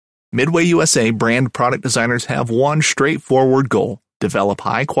Midway USA brand product designers have one straightforward goal: develop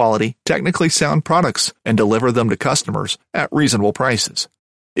high-quality, technically sound products and deliver them to customers at reasonable prices.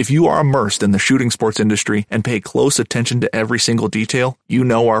 If you are immersed in the shooting sports industry and pay close attention to every single detail, you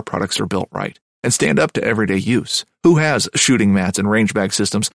know our products are built right and stand up to everyday use. Who has shooting mats and range bag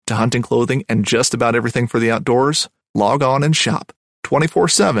systems to hunting clothing and just about everything for the outdoors? Log on and shop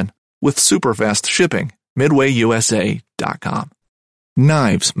 24/7 with super fast shipping. MidwayUSA.com.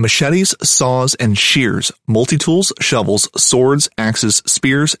 Knives, machetes, saws, and shears, multi-tools, shovels, swords, axes,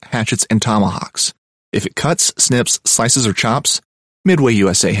 spears, hatchets, and tomahawks. If it cuts, snips, slices, or chops, Midway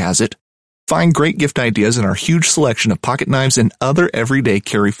USA has it. Find great gift ideas in our huge selection of pocket knives and other everyday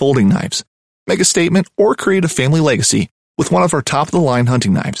carry folding knives. Make a statement or create a family legacy with one of our top-of-the-line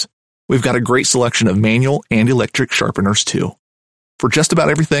hunting knives. We've got a great selection of manual and electric sharpeners, too. For just about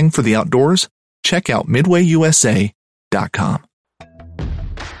everything for the outdoors, check out MidwayUSA.com.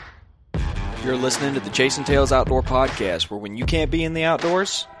 You're listening to the Chasing Tales Outdoor Podcast, where when you can't be in the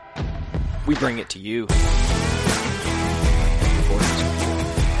outdoors, we bring it to you.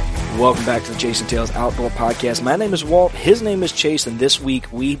 Welcome back to the Chasing Tales Outdoor Podcast. My name is Walt. His name is Chase, and this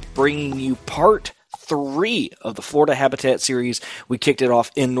week we bringing you part 3 of the Florida Habitat series. We kicked it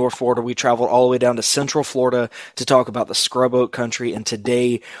off in North Florida. We traveled all the way down to Central Florida to talk about the scrub oak country, and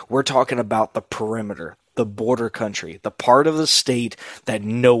today we're talking about the perimeter, the border country, the part of the state that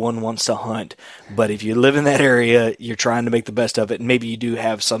no one wants to hunt. But if you live in that area, you're trying to make the best of it. And maybe you do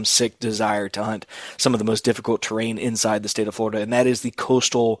have some sick desire to hunt some of the most difficult terrain inside the state of Florida, and that is the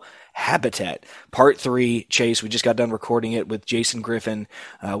coastal habitat. Part 3, Chase, we just got done recording it with Jason Griffin.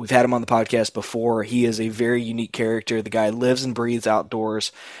 We've had him on the podcast before. He is a very unique character. The guy lives and breathes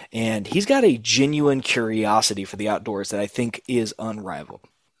outdoors, and he's got a genuine curiosity for the outdoors that I think is unrivaled.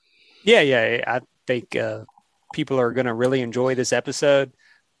 Yeah. I think people are going to really enjoy this episode.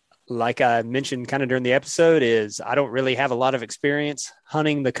 Like I mentioned kind of during the episode, is I don't really have a lot of experience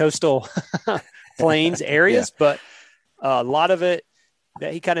hunting the coastal plains areas, but a lot of it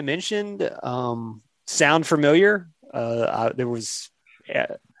that he kind of mentioned sound familiar. There was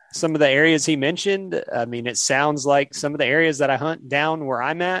some of the areas he mentioned. I mean, it sounds like some of the areas that I hunt down where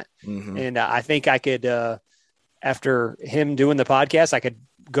I'm at. Mm-hmm. And I think I could, after him doing the podcast, I could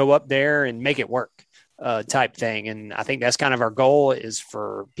go up there and make it work type thing. And I think that's kind of our goal, is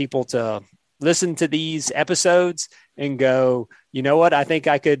for people to listen to these episodes and go, you know what, I think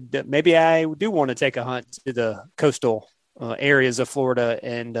I could, maybe I do want to take a hunt to the coastal areas of Florida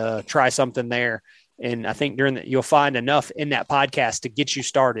and try something there. And I think you'll find enough in that podcast to get you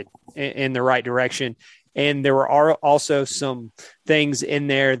started in the right direction. And there are also some things in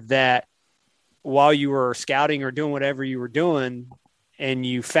there that while you were scouting or doing whatever you were doing, and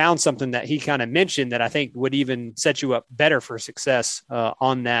you found something that he kind of mentioned that I think would even set you up better for success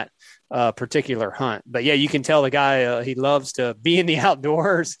on that particular hunt. But yeah, you can tell the guy, he loves to be in the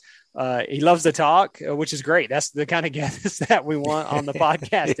outdoors. He loves to talk, which is great. That's the kind of guest that we want on the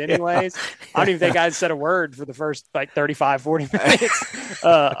podcast anyways. I don't even think I'd said a word for the first 35, 40 minutes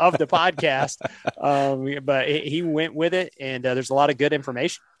of the podcast. But he went with it, and there's a lot of good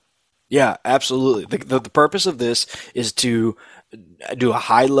information. Yeah, absolutely. The purpose of this is to do a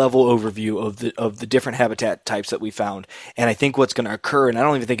high level overview of the different habitat types that we found. And I think what's going to occur, and I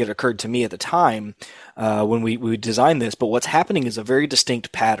don't even think it occurred to me at the time when we designed this, but what's happening is a very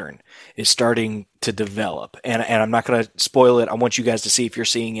distinct pattern is starting to develop. And I'm not going to spoil it. I want you guys to see if you're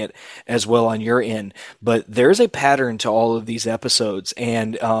seeing it as well on your end. But there's a pattern to all of these episodes,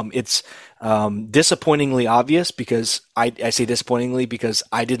 and it's disappointingly obvious, because I say disappointingly because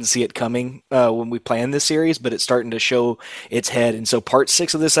I didn't see it coming when we planned this series, but it's starting to show its head. And so part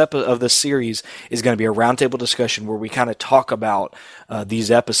 6 of this series is going to be a roundtable discussion where we kind of talk about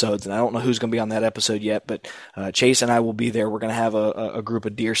these episodes. And I don't know who's going to be on that episode yet, but Chase and I will be there. We're going to have a group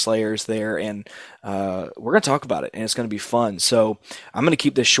of deer slayers there, and we're going to talk about it, and it's going to be fun. So I'm going to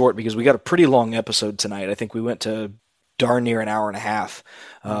keep this short because we got a pretty long episode tonight. I think we went to darn near an hour and a half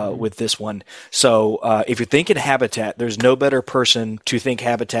with this one. So if you're thinking habitat, there's no better person to think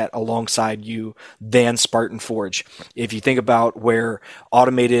habitat alongside you than Spartan Forge. If you think about where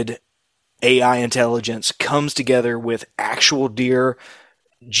automated AI intelligence comes together with actual deer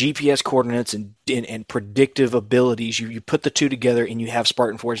GPS coordinates and predictive abilities, you put the two together and you have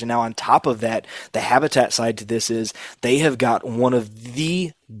Spartan Forge. And now on top of that, the habitat side to this is they have got one of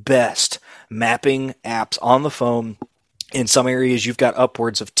the best mapping apps on the phone In some areas, you've got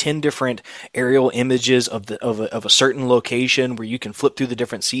upwards of 10 different aerial images of a certain location where you can flip through the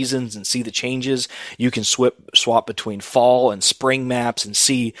different seasons and see the changes. You can swap between fall and spring maps and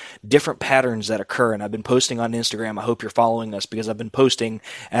see different patterns that occur. And I've been posting on Instagram. I hope you're following us, because I've been posting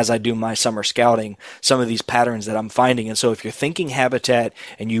as I do my summer scouting some of these patterns that I'm finding. And so if you're thinking habitat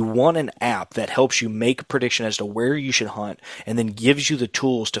and you want an app that helps you make a prediction as to where you should hunt and then gives you the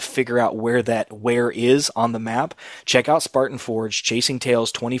tools to figure out where that where is on the map, check out Spartan Forge Chasing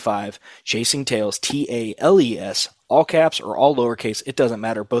Tales 25, Chasing Tales TALES, all caps or all lowercase, it doesn't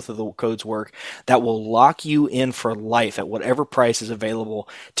matter. Both of the codes work. That will lock you in for life at whatever price is available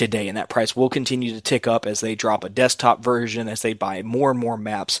today. And that price will continue to tick up as they drop a desktop version, as they buy more and more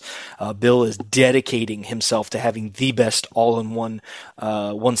maps. Bill is dedicating himself to having the best all-in-one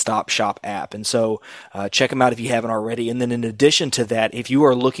one-stop shop app. And so check him out if you haven't already. And then in addition to that, if you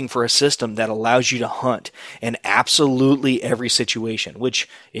are looking for a system that allows you to hunt in absolutely every situation, which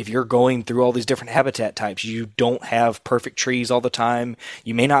if you're going through all these different habitat types, you don't have perfect trees all the time.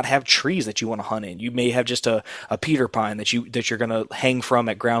 You may not have trees that you want to hunt in. You may have just a Peter pine that you're going to hang from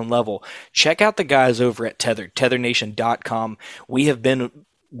at ground level. Check out the guys over at Tethered, tethernation.com. We have been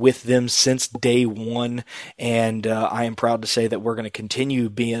with them since day one, and I am proud to say that we're going to continue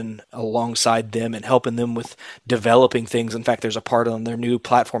being alongside them and helping them with developing things. In fact, there's a part on their new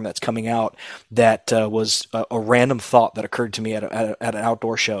platform that's coming out that was a random thought that occurred to me at an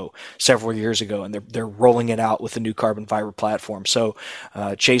outdoor show several years ago, and they're rolling it out with the new carbon fiber platform. So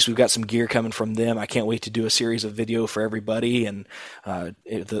Chase, we've got some gear coming from them. I can't wait to do a series of video for everybody, and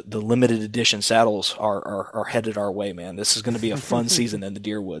the limited edition saddles are headed our way, man. This is going to be a fun season in the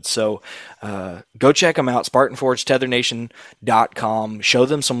deer woods. So go check them out, Spartan Forge, tethernation.com. Show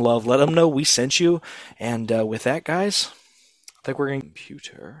them some love. Let them know we sent you. And with that, guys, I think we're going to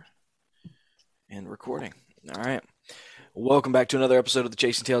computer and recording. All right. Welcome back to another episode of the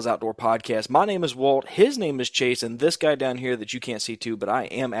Chasing Tales Outdoor Podcast. My name is Walt. His name is Chase. And this guy down here that you can't see too, but I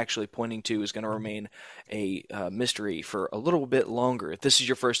am actually pointing to, is going to remain a mystery for a little bit longer. If this is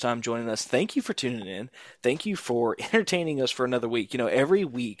your first time joining us, thank you for tuning in. Thank you for entertaining us for another week. You know, every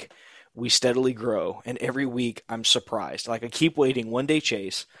week we steadily grow, and every week I'm surprised. Like, I keep waiting. One day,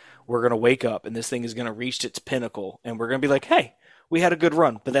 Chase, we're going to wake up and this thing is going to reach its pinnacle, and we're going to be like, hey, we had a good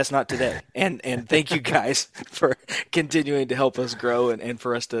run, but that's not today. And thank you guys for continuing to help us grow and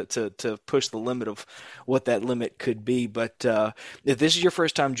for us to push the limit of what that limit could be. But if this is your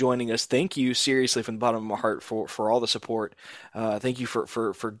first time joining us, thank you seriously from the bottom of my heart for all the support. Thank you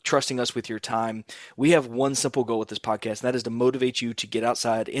for trusting us with your time. We have one simple goal with this podcast, and that is to motivate you to get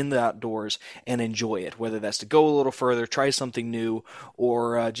outside in the outdoors and enjoy it, whether that's to go a little further, try something new,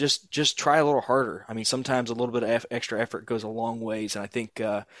 or just try a little harder. I mean, sometimes a little bit of extra effort goes a long way. And I think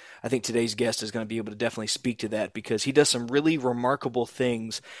today's guest is going to be able to definitely speak to that, because he does some really remarkable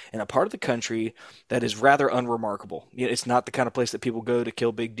things in a part of the country that is rather unremarkable. It's not the kind of place that people go to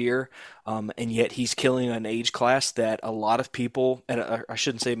kill big deer, and yet he's killing an age class that a lot of people, and I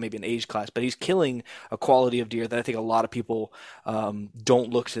shouldn't say maybe an age class, but he's killing a quality of deer that I think a lot of people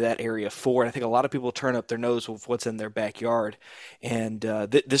don't look to that area for. And I think a lot of people turn up their nose with what's in their backyard. And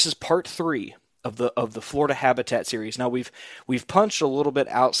this is part 3 of the Florida Habitat series. Now we've punched a little bit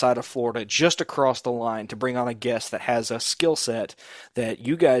outside of Florida, just across the line, to bring on a guest that has a skill set that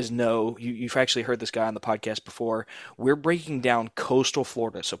you guys know. You've actually heard this guy on the podcast before. We're breaking down coastal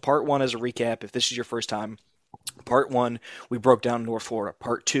Florida. So part 1, as a recap, if this is your first time, part 1, we broke down North Florida.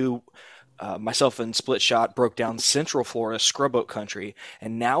 Part 2, myself and Split Shot broke down Central Florida, scrub oak country,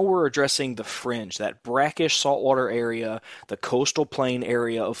 and now we're addressing the fringe, that brackish saltwater area, the coastal plain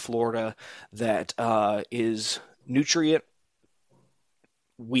area of Florida that is nutrient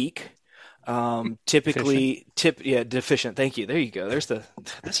weak, typically deficient. Thank you. There you go. This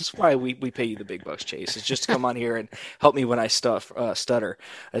is why we pay you the big bucks, Chase. It's just to come on here and help me when I stutter.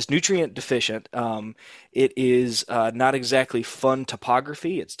 It's nutrient deficient. It is not exactly fun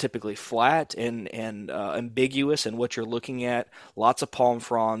topography. It's typically flat and ambiguous in what you're looking at. Lots of palm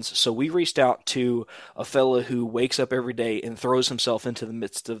fronds. So we reached out to a fella who wakes up every day and throws himself into the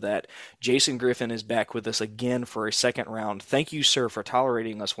midst of that. Jason Griffin is back with us again for a second round. Thank you, sir, for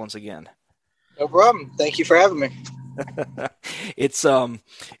tolerating us once again. No problem. Thank you for having me. It's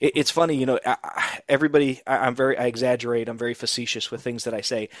funny, you know. I exaggerate. I'm very facetious with things that I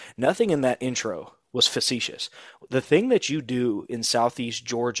say. Nothing in that intro was facetious. The thing that you do in Southeast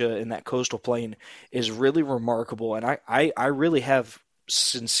Georgia in that coastal plain is really remarkable, and I really have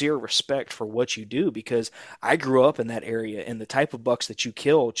sincere respect for what you do, because I grew up in that area, and the type of bucks that you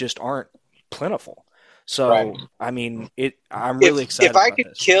kill just aren't plentiful. So, right. I mean, I'm really excited. If I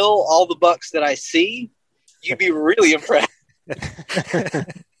could kill all the bucks that I see, you'd be really impressed.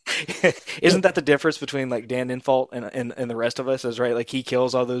 Isn't that the difference between like Dan Infalt and the rest of us? Is right, like he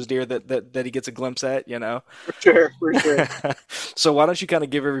kills all those deer that he gets a glimpse at, you know. For sure. So why don't you kind of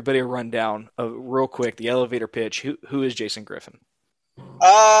give everybody a rundown of real quick the elevator pitch? Who is Jason Griffin?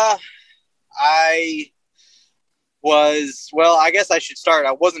 I I guess I should start.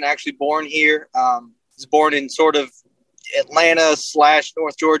 I wasn't actually born here. I was born in sort of Atlanta /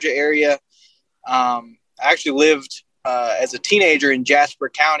 North Georgia area. I actually lived as a teenager in Jasper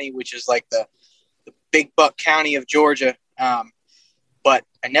County, which is like the big buck county of Georgia. But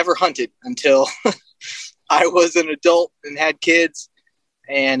I never hunted until I was an adult and had kids.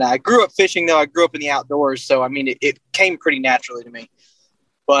 And I grew up fishing, though. I grew up in the outdoors. So, I mean, it came pretty naturally to me.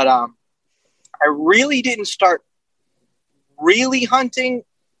 But I really didn't start really hunting,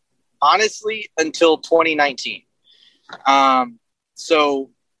 honestly, until 2019. So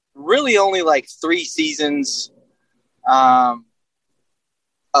really only like 3 seasons of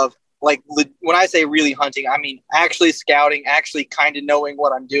like, when I say really hunting, I mean actually scouting, actually kind of knowing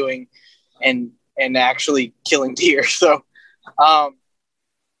what I'm doing and actually killing deer. So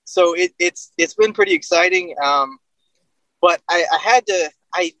it's been pretty exciting. But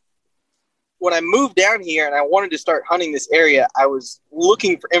when I moved down here and I wanted to start hunting this area, I was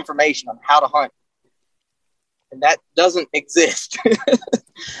looking for information on how to hunt. And that doesn't exist.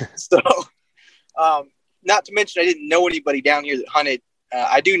 So, not to mention, I didn't know anybody down here that hunted.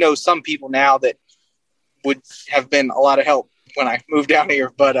 I do know some people now that would have been a lot of help when I moved down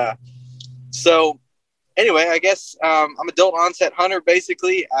here. But so anyway, I guess I'm adult onset hunter.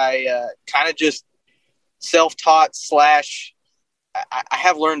 Basically, I kind of just self-taught / I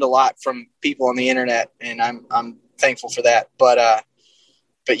have learned a lot from people on the internet, and I'm thankful for that. But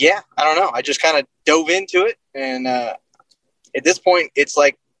yeah, I don't know. I just kind of dove into it, and at this point, it's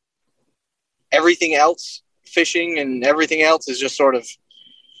like everything else, fishing and everything else, is just sort of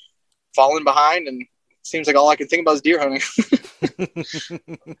falling behind, and it seems like all I can think about is deer hunting.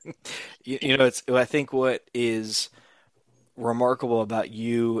 You know, I think what is remarkable about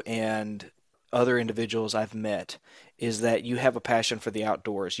you and other individuals I've met is that you have a passion for the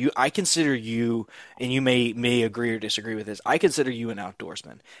outdoors. I consider you, and you may agree or disagree with this, I consider you an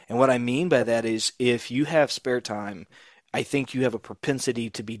outdoorsman. And what I mean by that is if you have spare time, I think you have a propensity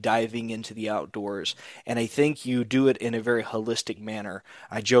to be diving into the outdoors, and I think you do it in a very holistic manner.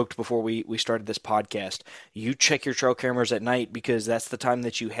 I joked before we started this podcast, you check your trail cameras at night because that's the time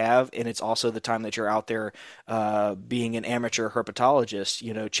that you have, and it's also the time that you're out there being an amateur herpetologist,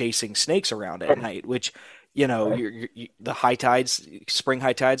 you know, chasing snakes around at night, which, you know, the high tides, spring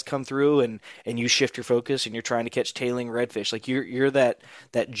high tides come through, and you shift your focus, and you're trying to catch tailing redfish. Like you're that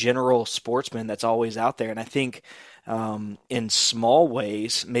general sportsman that's always out there, and I think in small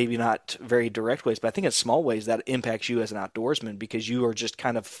ways, maybe not very direct ways, but I think in small ways that impacts you as an outdoorsman because you are just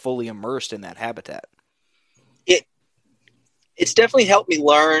kind of fully immersed in that habitat. It's definitely helped me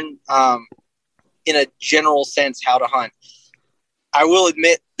learn in a general sense how to hunt. I will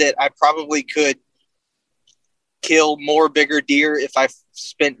admit that I probably could kill more bigger deer if I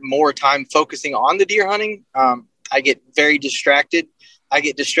spent more time focusing on the deer hunting. I get very distracted. I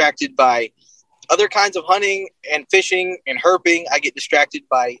get distracted by other kinds of hunting and fishing and herping. I get distracted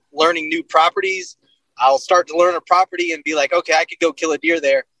by learning new properties. I'll start to learn a property and be like, okay, I could go kill a deer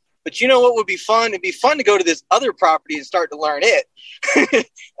there. But you know what would be fun? It'd be fun to go to this other property and start to learn it.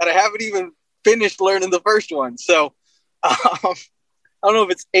 And I haven't even finished learning the first one. So I don't know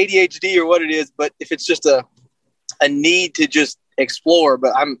if it's ADHD or what it is, but if it's just a need to just explore,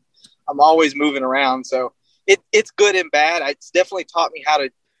 but I'm always moving around. So it's good and bad. It's definitely taught me how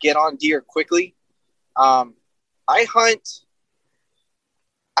to get on deer quickly. I hunt.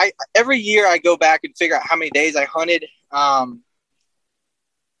 Every year I go back and figure out how many days I hunted. I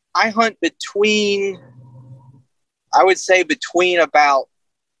hunt between about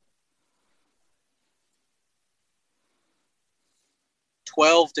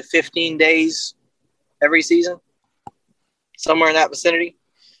 12 to 15 days every season, somewhere in that vicinity.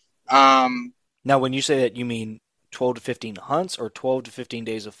 Now, when you say that, you mean 12 to 15 hunts or 12 to 15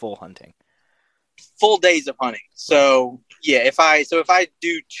 days of full hunting? Full days of hunting. So yeah, if I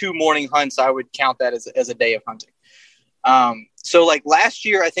do 2 morning hunts, I would count that as a day of hunting. So like last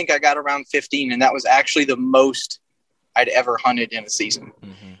year, I think I got around 15, and that was actually the most I'd ever hunted in a season.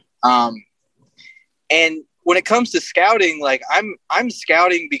 Mm-hmm. And when it comes to scouting, like I'm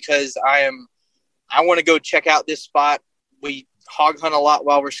scouting because I want to go check out this spot. We hog hunt a lot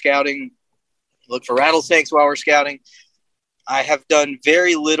while we're scouting, look for rattlesnakes while we're scouting. I have done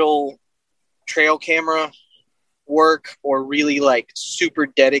very little trail camera work or really like super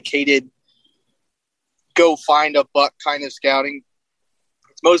dedicated go find a buck kind of scouting.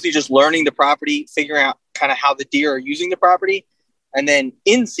 It's mostly just learning the property, figuring out kind of how the deer are using the property. And then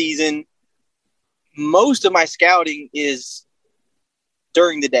in season, most of my scouting is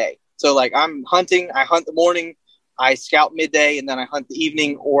during the day. So like I'm hunting, I hunt the morning, I scout midday, and then I hunt the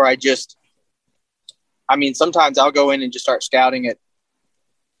evening, or sometimes I'll go in and just start scouting at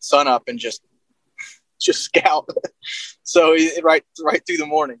sunup and just scout. So right through the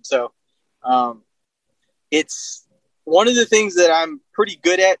morning. So it's one of the things that I'm pretty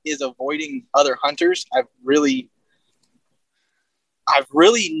good at is avoiding other hunters. I've really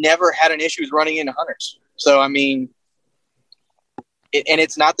never had an issue with running into hunters. So, I mean, and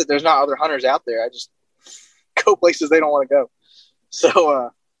it's not that there's not other hunters out there. I just go places they don't want to go.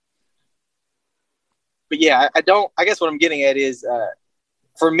 So, but yeah, I guess what I'm getting at is,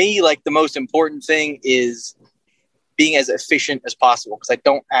 for me, like the most important thing is being as efficient as possible, because I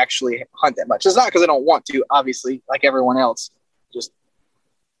don't actually hunt that much. It's not because I don't want to, obviously, like everyone else, just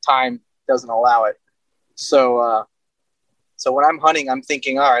time doesn't allow it. So when I'm hunting, I'm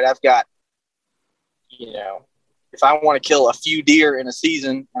thinking, all right, I've got, if I want to kill a few deer in a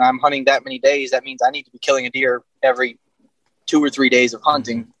season and I'm hunting that many days, that means I need to be killing a deer every 2 or 3 days of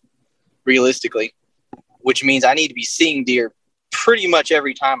hunting, realistically, which means I need to be seeing deer pretty much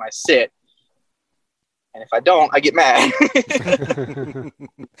every time I sit. And if I don't, I get mad.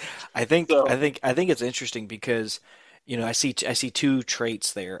 I think it's interesting because, I see two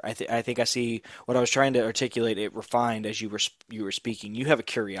traits there. I think I see what I was trying to articulate. It refined as you were speaking. You have a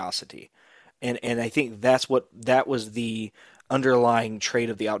curiosity, and I think that was the underlying trait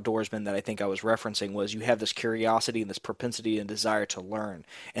of the outdoorsman that I think I was referencing, was you have this curiosity and this propensity and desire to learn.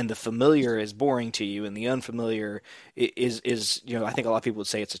 And the familiar is boring to you, and the unfamiliar is I think a lot of people would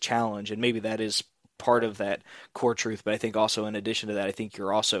say it's a challenge, and maybe that is part of that core truth. But I think also, in addition to that, I think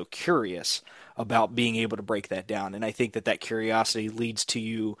you're also curious about being able to break that down. And I think that curiosity leads to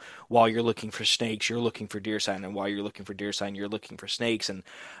you, while you're looking for snakes, you're looking for deer sign, and while you're looking for deer sign, you're looking for snakes. And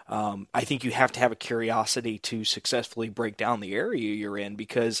I think you have to have a curiosity to successfully break down the area you're in,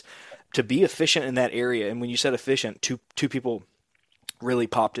 because to be efficient in that area, and when you said efficient, two people really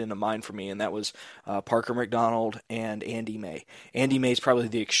popped into mind for me, and that was Parker McDonald and Andy May. Andy May is probably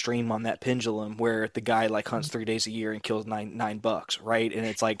the extreme on that pendulum, where the guy like hunts 3 days a year and kills nine bucks, right? And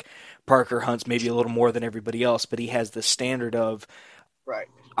it's like Parker hunts maybe a little more than everybody else, but he has the standard of, right,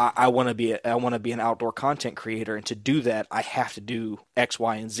 I want to be an outdoor content creator, and to do that, I have to do X,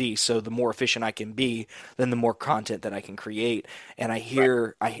 Y, and Z. So the more efficient I can be, then the more content that I can create. And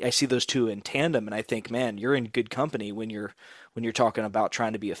I see those two in tandem, and I think, man, you're in good company when you're talking about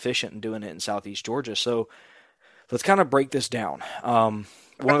trying to be efficient and doing it in Southeast Georgia. So let's kind of break this down. One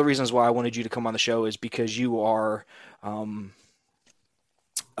of the reasons why I wanted you to come on the show is because you are,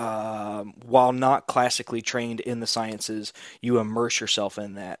 while not classically trained in the sciences, you immerse yourself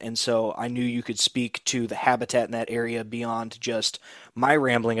in that. And so I knew you could speak to the habitat in that area beyond just my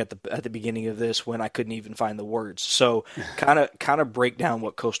rambling at the beginning of this, when I couldn't even find the words. So kind of break down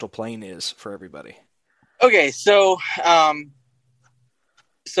what coastal plain is for everybody. Okay. So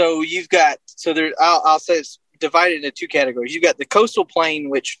you've got, I'll say it's divided into two categories. You've got the coastal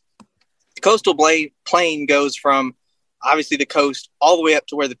plain, which the coastal plain goes from obviously the coast all the way up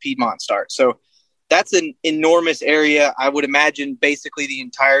to where the Piedmont starts. So that's an enormous area. I would imagine basically the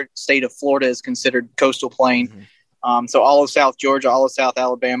entire state of Florida is considered coastal plain. Mm-hmm. So all of South Georgia, all of South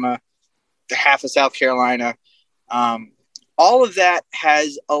Alabama, half of South Carolina, all of that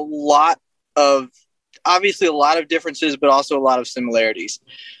has obviously a lot of differences, but also a lot of similarities.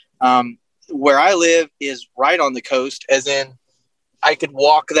 Where I live is right on the coast, as in I could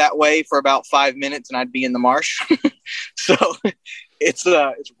walk that way for about 5 minutes and I'd be in the marsh. So it's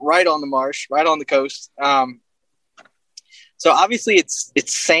right on the marsh, right on the coast. So obviously it's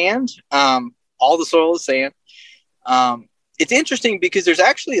sand. All the soil is sand. It's interesting because there's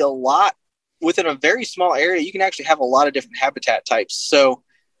actually a lot within a very small area. You can actually have a lot of different habitat types. So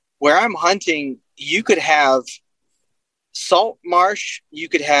where I'm hunting, you could have salt marsh, you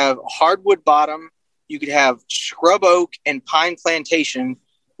could have hardwood bottom, you could have scrub oak and pine plantation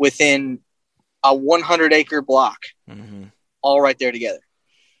within a 100-acre block, mm-hmm. all right there together.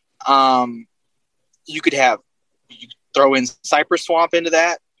 You could throw in cypress swamp into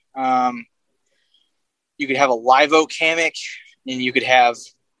that. You could have a live oak hammock, and you could have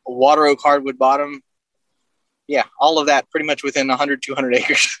a water oak hardwood bottom. Yeah, all of that pretty much within 100, 200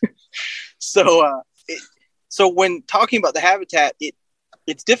 acres. So when talking about the habitat,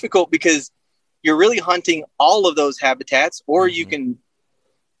 it's difficult because you're really hunting all of those habitats, or mm-hmm. you can,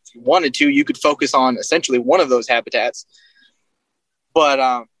 if you wanted to, you could focus on essentially one of those habitats.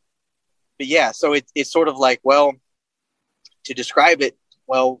 But yeah, so it's sort of like, well, to describe it,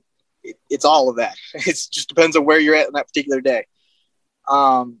 well, it's all of that. It just depends on where you're at on that particular day.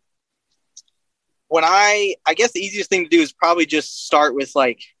 When I guess the easiest thing to do is probably just start with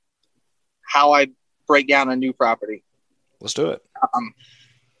like how I break down a new property. Let's do it.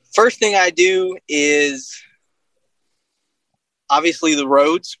 First thing I do is obviously the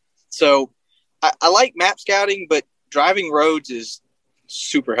roads. So I like map scouting, but driving roads is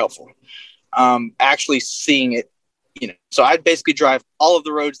super helpful. Actually seeing it, so I basically drive all of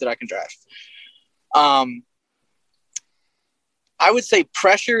the roads that I can drive. I would say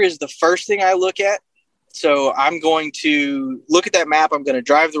pressure is the first thing I look at. So I'm going to look at that map. I'm going to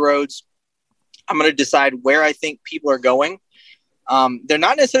drive the roads. I'm going to decide where I think people are going. They're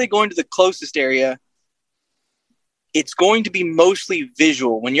not necessarily going to the closest area. It's going to be mostly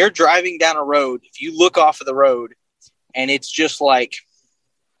visual. When you're driving down a road, if you look off of the road and it's just like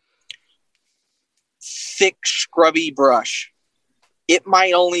thick, scrubby brush, it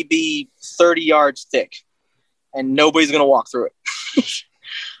might only be 30 yards thick and nobody's going to walk through it.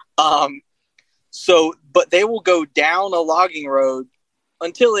 But they will go down a logging road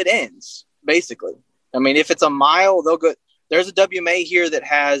until it ends, basically. I mean, if it's a mile, they'll go. There's a WMA here that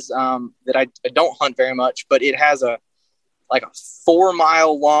has that I don't hunt very much, but it has a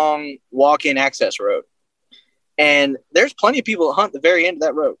 4-mile long walk-in access road, and there's plenty of people that hunt the very end of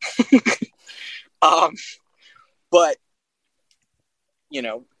that road. But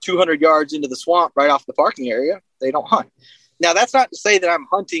 200 yards into the swamp, right off the parking area, they don't hunt. Now, that's not to say that I'm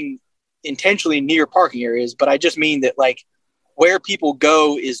hunting intentionally near parking areas, but I just mean that like where people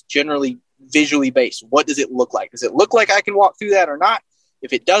go is generally visually based. What does it look like? Does it look like I can walk through that or not?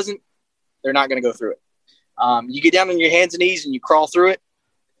 If it doesn't, they're not going to go through it. You get down on your hands and knees and you crawl through it,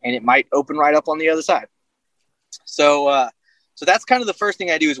 and it might open right up on the other side. So that's kind of the first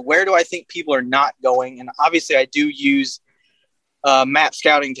thing I do is where do I think people are not going? And obviously I do use map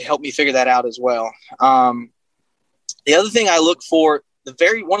scouting to help me figure that out as well. The other thing I look for,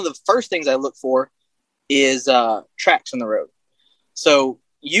 one of the first things I look for is tracks in the road. So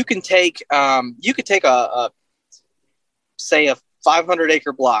you can take say a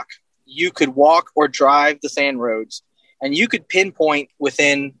 500-acre block. You could walk or drive the sand roads, and you could pinpoint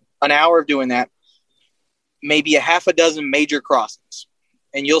within an hour of doing that maybe a half a dozen major crossings,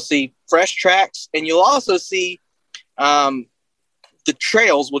 and you'll see fresh tracks, and you'll also see the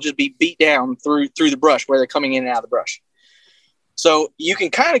trails will just be beat down through the brush where they're coming in and out of the brush. So you can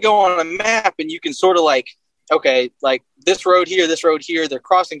kind of go on a map and you can sort of like, okay, like this road here, they're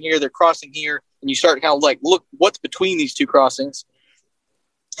crossing here, and you start to kind of like look what's between these two crossings,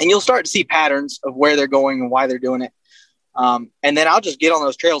 and you'll start to see patterns of where they're going and why they're doing it. And then I'll just get on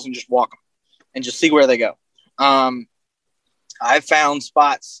those trails and just walk them and just see where they go. I've found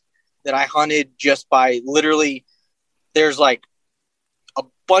spots that I hunted just by literally, there's like a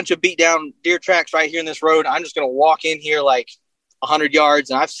bunch of beat down deer tracks right here in this road. I'm just going to walk in here like 100 yards,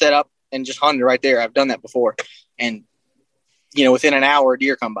 and I've set up and just hunted right there. I've done that before. And, within an hour,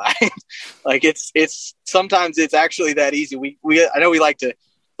 deer come by. Like it's sometimes it's actually that easy. I know we like to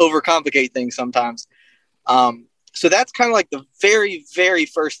overcomplicate things sometimes. So that's kind of like the very, very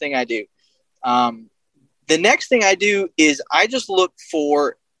first thing I do. The next thing I do is I just look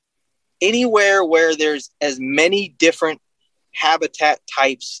for anywhere where there's as many different habitat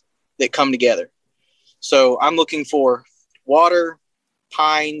types that come together. So I'm looking for water,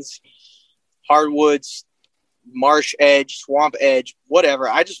 pines, hardwoods, marsh edge, swamp edge, whatever.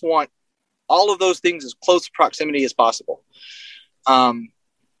 I just want all of those things as close proximity as possible.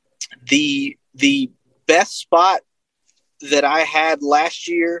 The best spot that I had last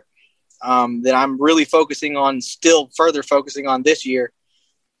year, that I'm really still further focusing on this year,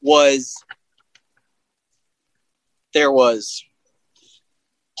 there was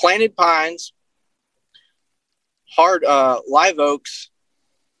planted pines, hard live oaks,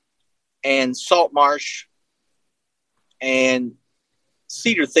 and salt marsh, and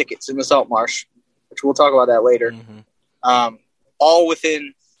cedar thickets in the salt marsh, which we'll talk about that later. Mm-hmm. All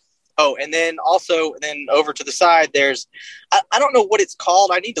within. Oh, and then over to the side, there's, I don't know what it's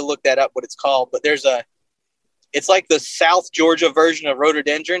called. I need to look that up, what it's called, but it's like the South Georgia version of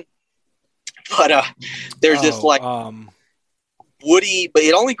rhododendron, but there's this like woody, but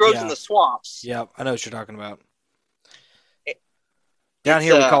it only grows in the swamps. Yeah, I know what you're talking about. Down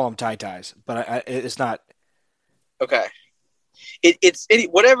here we call them tie-ties, but it's not. Okay. It's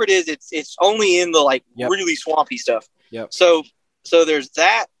whatever it is, it's only in the like really swampy stuff. Yep. So there's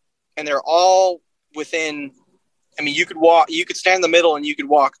that, and they're all within. I mean, you could stand in the middle and you could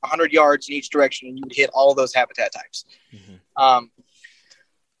walk 100 yards in each direction, and you would hit all those habitat types. Mm-hmm.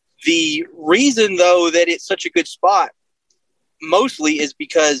 The reason, though, that it's such a good spot mostly is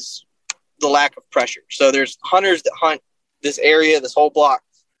because the lack of pressure. So there's hunters that hunt this area, this whole block.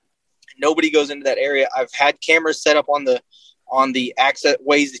 Nobody goes into that area. I've had cameras set up on the access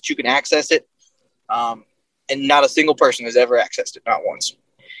ways that you can access it, and not a single person has ever accessed it, not once.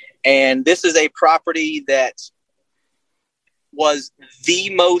 And this is a property that was the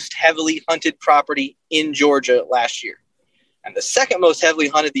most heavily hunted property in Georgia last year, and the second most heavily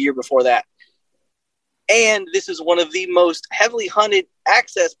hunted the year before that. And this is one of the most heavily hunted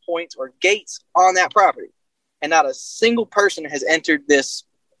access points or gates on that property. And not a single person has entered this,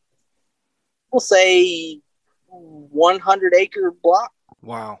 we'll say, 100-acre block.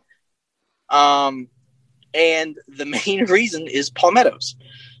 Wow. And the main reason is palmettos.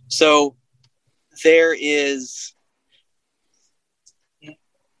 So there is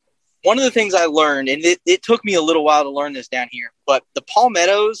one of the things I learned, and it took me a little while to learn this down here, but the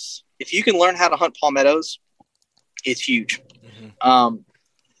palmettos, if you can learn how to hunt palmettos, it's huge. Mm-hmm.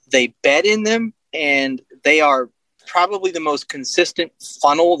 They bed in them, and they are probably the most consistent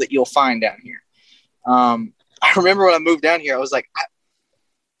funnel that you'll find down here. I remember when I moved down here, I was like,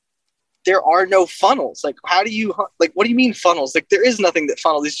 there are no funnels. Like, how do you hunt? Like, what do you mean funnels? Like, there is nothing that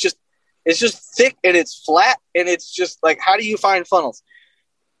funnels. It's just thick and it's flat, and it's just like, how do you find funnels?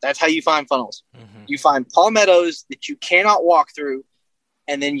 That's how you find funnels. Mm-hmm. You find palmettos that you cannot walk through,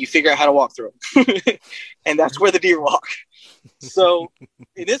 and then you figure out how to walk through them. And that's where the deer walk. So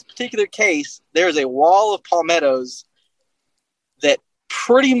in this particular case, there's a wall of palmettos that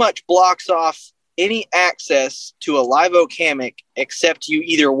pretty much blocks off any access to a live oak hammock, except you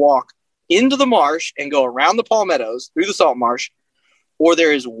either walk into the marsh and go around the palmettos through the salt marsh, or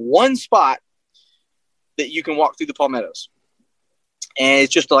there is one spot that you can walk through the palmettos. And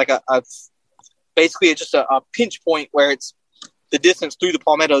it's just like basically it's just a pinch point where it's the distance through the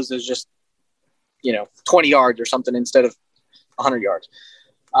palmettos is just, 20 yards or something instead of 100 yards.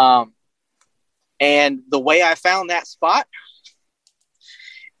 And the way I found that spot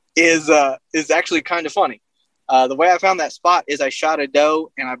is actually kind of funny. The way I found that spot is I shot a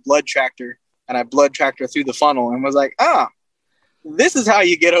doe and I blood tracked her through the funnel and was like, this is how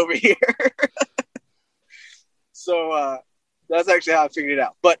you get over here. So that's actually how I figured it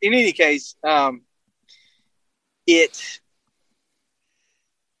out. But in any case, it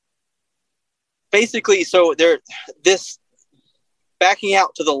basically, so this backing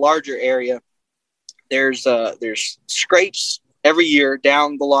out to the larger area, there's scrapes every year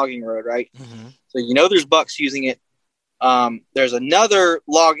down the logging road, right? Mm-hmm. So there's bucks using it. There's another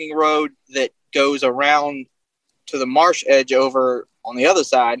logging road that goes around to the marsh edge over on the other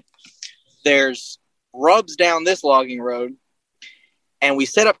side. There's rubs down this logging road, and we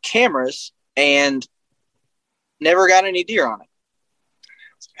set up cameras and never got any deer on it.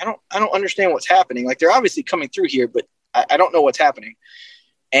 I don't understand what's happening. Like, they're obviously coming through here, but I don't know what's happening.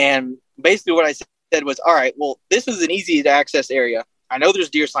 And basically what I said was, all right, well, this is an easy to access area. I know there's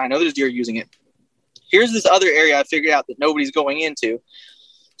deer sign. I know there's deer using it. Here's this other area I figured out that nobody's going into.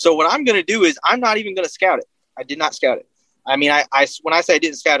 So what I'm going to do is I'm not even going to scout it. I did not scout it. I mean, I when I say I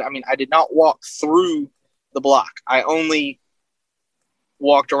didn't scout it, I mean, I did not walk through the block. I only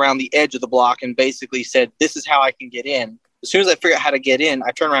walked around the edge of the block and basically said, this is how I can get in. As soon as I figured out how to get in,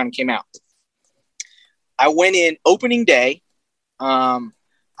 I turned around and came out. I went in opening day.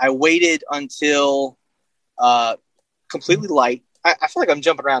 I waited until completely light. I feel like I'm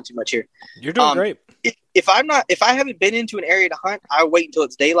jumping around too much here. You're doing great. If I haven't been into an area to hunt, I wait until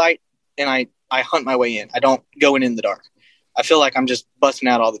it's daylight and I hunt my way in. I don't go in the dark. I feel like I'm just busting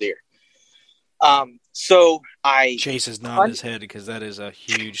out all the deer. So Chase is nodding his head because that is a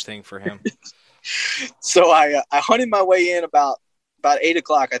huge thing for him. So I hunted my way in about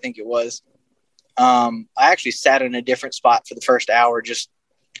 8:00, I think it was. I actually sat in a different spot for the first hour just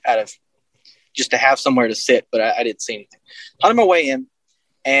to have somewhere to sit, but I didn't see anything. Hunted my way in,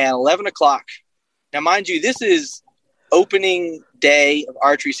 and 11:00. Now, mind you, this is opening day of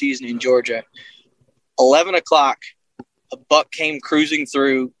archery season in Georgia. 11:00, a buck came cruising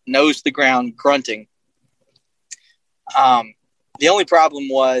through, nose to the ground, grunting. The only problem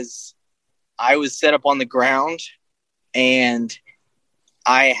was I was set up on the ground, and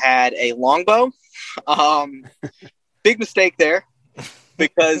I had a longbow. Big mistake there,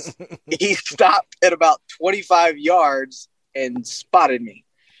 because he stopped at about 25 yards and spotted me.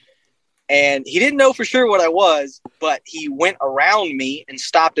 And he didn't know for sure what I was, but he went around me and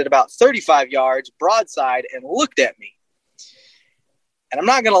stopped at about 35 yards broadside and looked at me. And I'm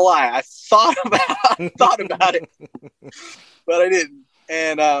not going to lie, I thought about it, but I didn't.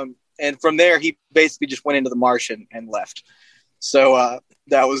 And from there, he basically just went into the marsh and left. So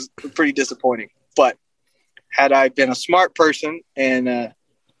that was pretty disappointing. But had I been a smart person and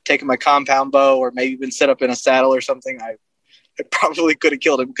taken my compound bow or maybe been set up in a saddle or something, I probably could have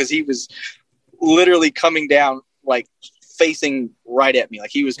killed him because he was literally coming down, like facing right at me.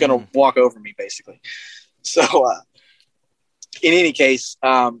 Like he was going to walk over me basically. So in any case,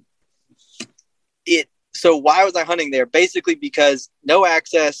 so why was I hunting there? Basically because no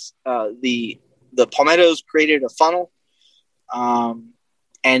access, the palmettos created a funnel.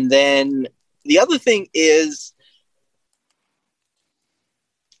 And then the other thing is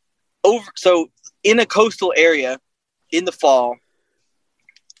so in a coastal area in the fall,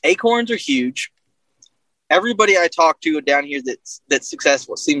 acorns are huge. Everybody I talk to down here that's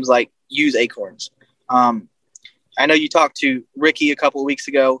successful, it seems like, use acorns. I know you talked to Ricky a couple of weeks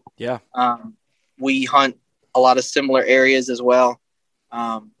ago. Yeah. We hunt a lot of similar areas as well.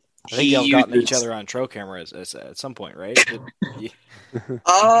 I think y'all gotten each other on trail cameras at some point, right?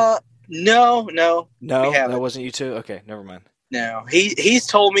 No, that wasn't you two. Okay, never mind. No, he's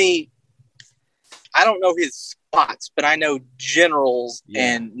told me. I don't know his spots, but I know generals,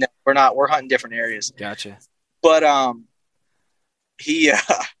 and no, we're hunting different areas. Gotcha. But he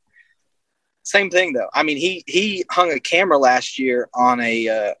same thing though. I mean, he hung a camera last year on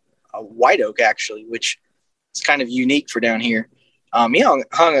a white oak actually, which is kind of unique for down here. He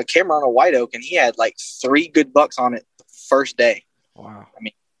hung a camera on a white oak, and he had like 3 good bucks on it the first day. Wow. I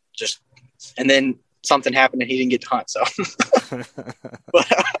mean, and then something happened and he didn't get to hunt. So, but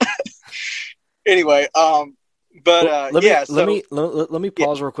anyway, let me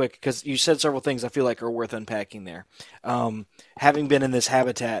pause real quick because you said several things I feel like are worth unpacking there. Having been in this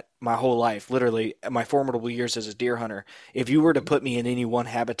habitat my whole life, literally my formidable years as a deer hunter, if you were to put me in any one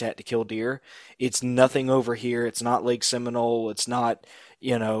habitat to kill deer, it's nothing over here. It's not Lake Seminole. It's not,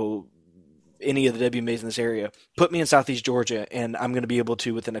 any of the WMAs in this area. Put me in Southeast Georgia, and I'm going to be able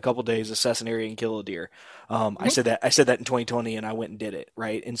to, within a couple days, assess an area and kill a deer. I said that in 2020, and I went and did it,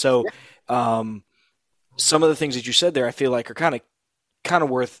 right? And so, some of the things that you said there, I feel like are kind of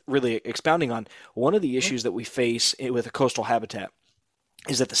worth really expounding on. One of the issues that we face with a coastal habitat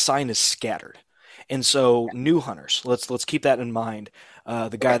is that the sign is scattered, and so new hunters, let's keep that in mind.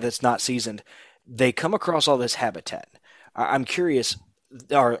 The guy that's not seasoned, they come across all this habitat. I'm curious.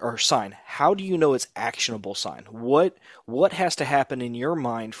 Our sign, how do you know it's actionable sign? What has to happen in your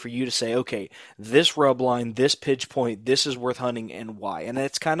mind for you to say, okay, this rub line, this pitch point, this is worth hunting, and why? And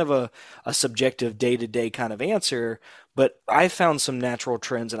it's kind of a subjective day-to-day kind of answer, but I found some natural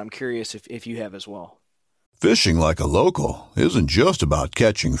trends, and I'm curious if you have as well. Fishing like a local isn't just about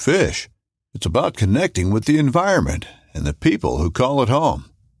catching fish. It's about connecting with the environment and the people who call it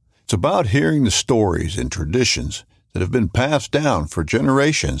home. It's about hearing the stories and traditions that have been passed down for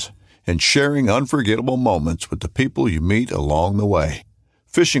generations and sharing unforgettable moments with the people you meet along the way.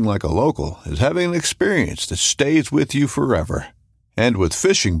 Fishing like a local is having an experience that stays with you forever. And with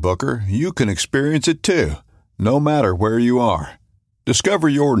Fishing Booker, you can experience it too, no matter where you are. Discover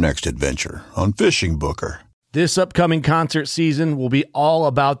your next adventure on Fishing Booker. This upcoming concert season will be all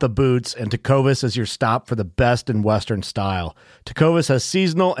about the boots, and Tecovas is your stop for the best in Western style. Tecovas has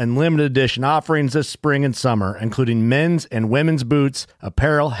seasonal and limited edition offerings this spring and summer, including men's and women's boots,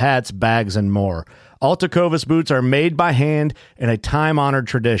 apparel, hats, bags, and more. All Tecovas boots are made by hand in a time-honored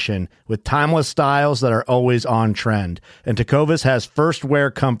tradition with timeless styles that are always on trend. And Tecovas has first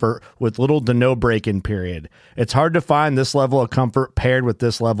wear comfort with little to no break-in period. It's hard to find this level of comfort paired with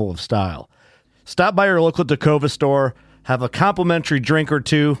this level of style. Stop by your local Tecovas store, have a complimentary drink or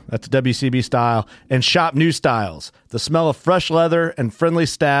two, that's WCB style, and shop new styles. The smell of fresh leather and friendly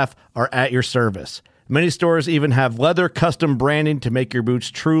staff are at your service. Many stores even have leather custom branding to make your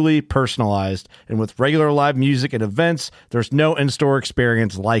boots truly personalized. And with regular live music and events, there's no in-store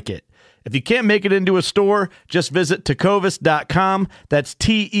experience like it. If you can't make it into a store, just visit tecovas.com. That's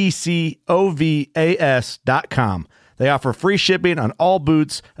TECOVAS.com. They offer free shipping on all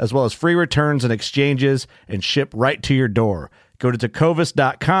boots, as well as free returns and exchanges, and ship right to your door. Go to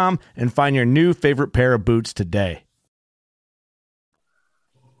tecovas.com and find your new favorite pair of boots today.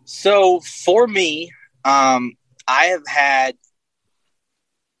 So for me, I had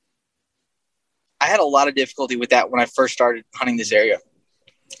a lot of difficulty with that when I first started hunting this area.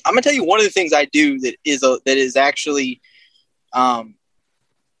 I'm gonna tell you one of the things I do that is actually probably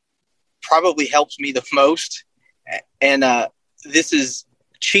helps me the most. And this is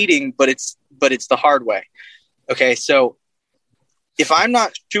cheating, but it's the hard way. Okay, so if I'm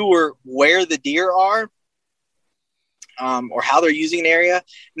not sure where the deer are or how they're using an area,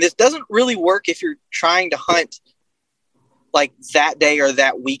 and this doesn't really work if you're trying to hunt like that day or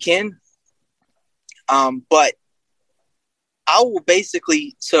that weekend, but I will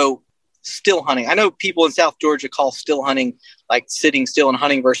basically, so still hunting. I know people in South Georgia call still hunting like sitting still and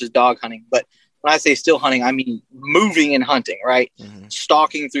hunting versus dog hunting. But when I say still hunting, I mean moving and hunting, right? Mm-hmm.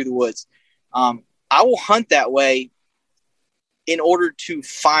 Stalking through the woods. I will hunt that way in order to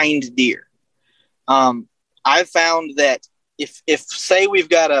find deer. I've found that if say we've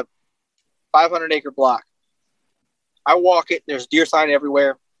got a 500 acre block, I walk it, there's deer sign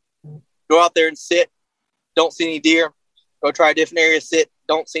everywhere. Go out there and sit. Don't see any deer. Go try a different area, sit.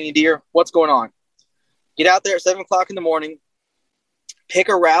 Don't see any deer. What's going on? Get out there at 7 o'clock in the morning. Pick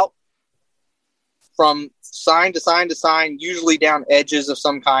a route from sign to sign to sign, usually down edges of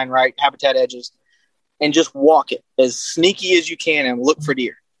some kind, right? Habitat edges. And just walk it as sneaky as you can and look for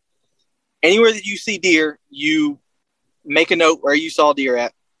deer. Anywhere that you see deer, you make a note where you saw deer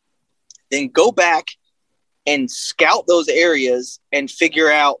at. Then go back and scout those areas and figure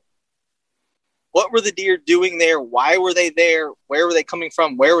out what were the deer doing there? Why were they there? Where were they coming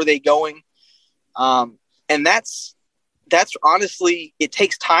from? Where were they going? And that's honestly, it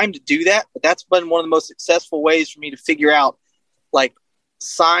takes time to do that, but that's been one of the most successful ways for me to figure out like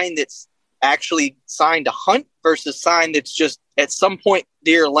sign that's actually sign to hunt versus sign that's just at some point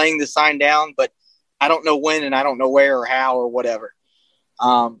deer laying the sign down, but I don't know when and I don't know where or how or whatever.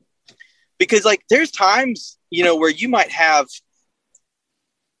 Because like there's times, where you might have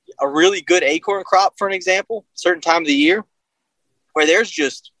a really good acorn crop, for an example, certain time of the year where there's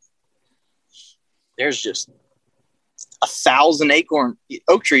just 1,000 acorn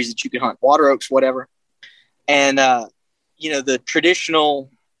oak trees that you can hunt, water oaks, whatever. And, the traditional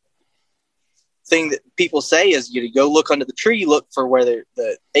thing that people say is you go look under the tree, look for where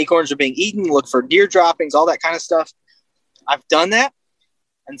the acorns are being eaten, look for deer droppings, all that kind of stuff. I've done that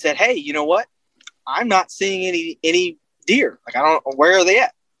and said, hey, you know what? I'm not seeing any deer. Like, I don't know, where are they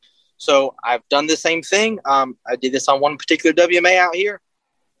at? So I've done the same thing. I did this on one particular WMA out here.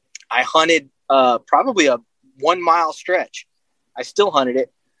 I hunted probably a 1 mile stretch. I still hunted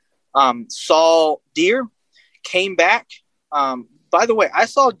it. Saw deer, came back. By the way, I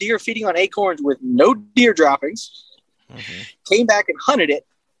saw deer feeding on acorns with no deer droppings. Mm-hmm. Came back and hunted it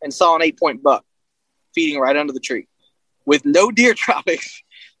and saw an 8-point buck feeding right under the tree with no deer droppings.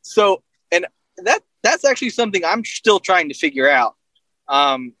 So, and that's actually something I'm still trying to figure out.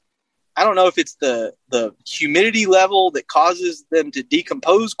 I don't know if it's the humidity level that causes them to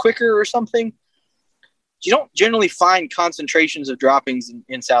decompose quicker or something. You don't generally find concentrations of droppings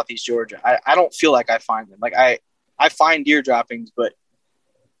in Southeast Georgia. I don't feel like I find them. Like I find deer droppings, but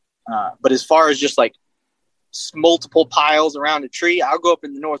as far as just like multiple piles around a tree, I'll go up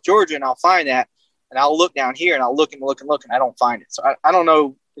in the North Georgia and I'll find that, and I'll look down here and I'll look and look and look and I don't find it. So I don't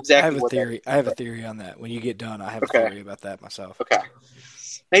know exactly. I have a theory on that. When you get done, I have a theory about that myself. Okay.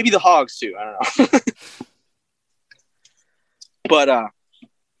 Maybe the hogs too. I don't know. But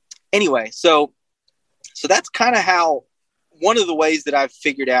anyway, so that's kind of how one of the ways that I've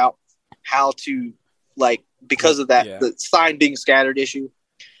figured out how to, like, because of that, the sign being scattered issue,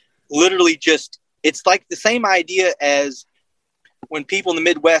 literally just, it's like the same idea as when people in the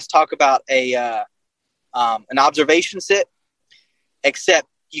Midwest talk about an observation sit, except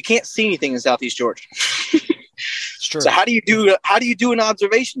you can't see anything in Southeast Georgia. So how do you do an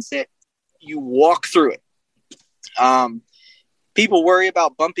observation sit? You walk through it. People worry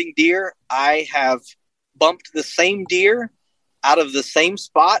about bumping deer. I have bumped the same deer out of the same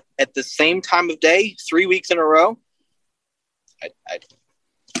spot at the same time of day 3 weeks in a row.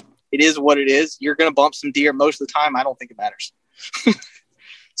 It is what it is. You're going to bump some deer most of the time. I don't think it matters.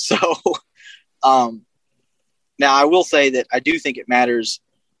 So now I will say that I do think it matters.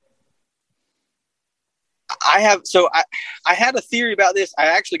 I had a theory about this. I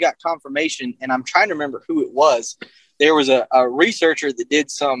actually got confirmation, and I'm trying to remember who it was. There was a researcher that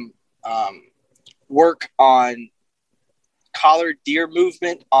did some work on collared deer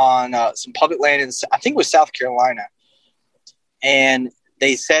movement on some public land in, I think it was South Carolina. And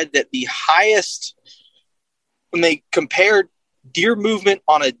they said that the highest, when they compared deer movement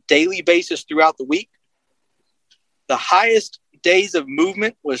on a daily basis throughout the week, the highest days of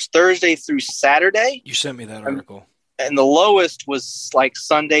movement was Thursday through Saturday. You sent me that article. And the lowest was like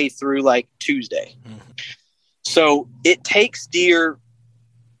Sunday through like Tuesday. Mm-hmm. So it takes deer,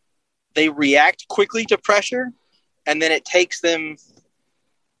 they react quickly to pressure, and then it takes them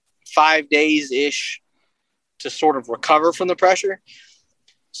 5 days-ish to sort of recover from the pressure.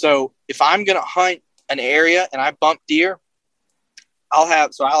 So if I'm going to hunt an area and I bump deer, I'll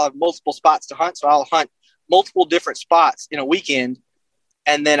have multiple spots to hunt. So I'll hunt multiple different spots in a weekend,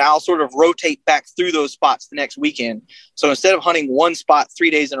 and then I'll sort of rotate back through those spots the next weekend. So instead of hunting one spot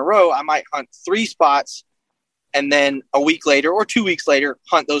 3 days in a row, I might hunt 3 spots and then a week later or 2 weeks later,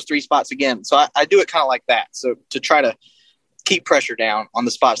 hunt those 3 spots again. So I do it kind of like that. So to try to keep pressure down on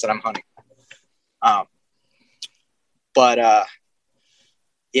the spots that I'm hunting.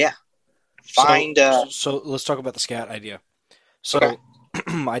 Yeah. So let's talk about the scat idea. So Okay.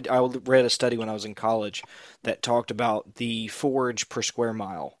 I read a study when I was in college that talked about the forage per square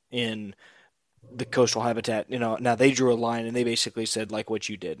mile in the coastal habitat. Now they drew a line and they basically said like what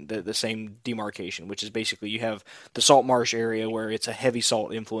you did, the same demarcation, which is basically you have the salt marsh area where it's a heavy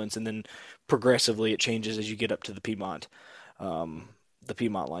salt influence, and then progressively it changes as you get up to the Piedmont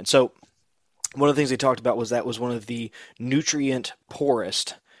line. So one of the things they talked about was that was one of the nutrient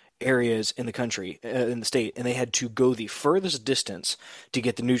poorest areas in the country, in the state, and they had to go the furthest distance to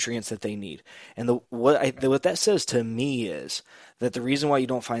get the nutrients that they need. And what that says to me is that the reason why you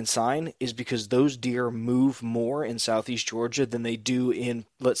don't find sign is because those deer move more in southeast Georgia than they do in,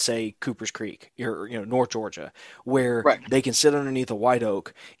 let's say, Cooper's Creek or North Georgia, where Right. they can sit underneath a white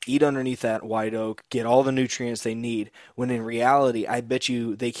oak, eat underneath that white oak, get all the nutrients they need. When in reality, I bet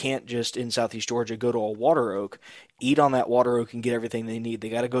you they can't just in southeast Georgia go to a water oak, eat on that water oak, and get everything they need. They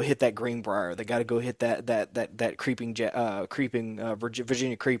got to go hit that greenbrier. They got to go hit that creeping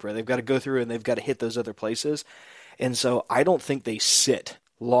Virginia creeper. They've got to go through and they've got to hit those other places. And so I don't think they sit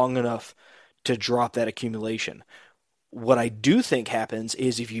long enough to drop that accumulation. What I do think happens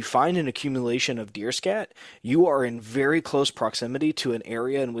is if you find an accumulation of deer scat, you are in very close proximity to an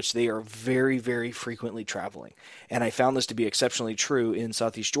area in which they are very, very frequently traveling. And I found this to be exceptionally true in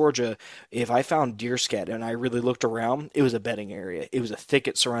southeast Georgia. If I found deer scat and I really looked around, it was a bedding area. It was a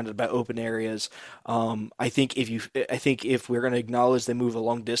thicket surrounded by open areas. I think if we're going to acknowledge they move a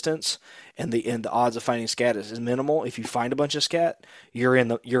long distance and the odds of finding scat is minimal, if you find a bunch of scat, you're in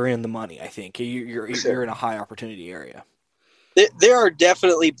the money. I think you're in a high opportunity area. There are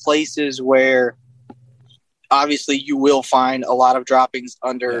definitely places where obviously you will find a lot of droppings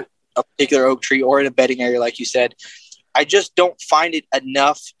under a particular oak tree or in a bedding area, like you said. I just don't find it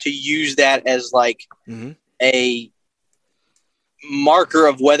enough to use that as like a marker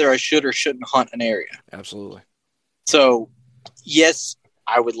of whether I should or shouldn't hunt an area. Absolutely. So, yes,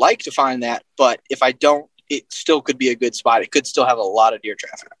 I would like to find that, but if I don't, it still could be a good spot. It could still have a lot of deer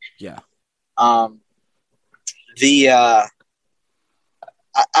traffic. Yeah.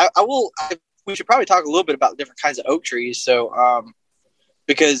 We should probably talk a little bit about different kinds of oak trees. So,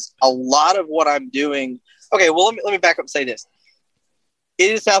 because a lot of what I'm doing, okay, well, let me back up and say this.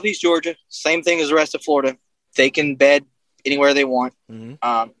 It is Southeast Georgia, same thing as the rest of Florida. They can bed anywhere they want.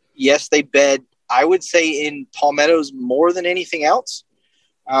 Yes, they bed, I would say, in palmettos more than anything else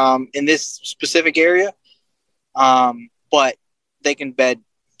in this specific area. But they can bed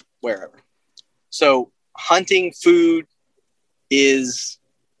wherever. So hunting food is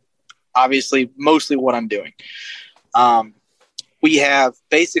obviously mostly what I'm doing. We have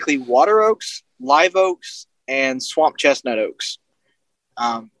basically water oaks, live oaks, and swamp chestnut oaks.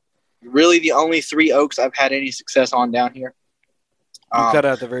 Really the only 3 oaks I've had any success on down here. You cut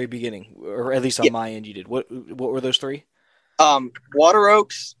out at the very beginning, or at least on my end you did. What were those 3? Water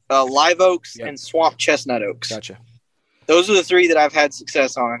oaks, live oaks, and swamp chestnut oaks. Gotcha. Those are the 3 that I've had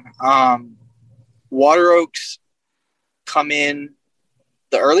success on. Water oaks come in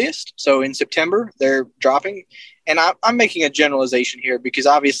the earliest. So in September, they're dropping. And I'm making a generalization here because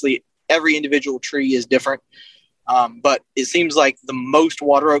obviously every individual tree is different. But it seems like the most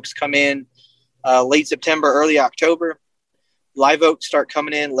water oaks come in late September, early October. Live oaks start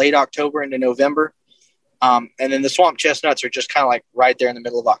coming in late October into November. And then the swamp chestnuts are just kind of like right there in the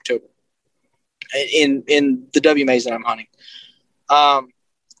middle of October in the WMAs that I'm hunting.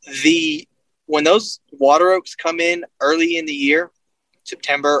 When those water oaks come in early in the year,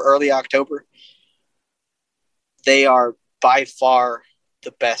 September, early October, they are by far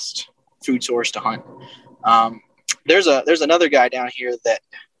the best food source to hunt. There's another guy down here that,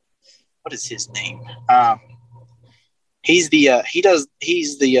 what is his name? He's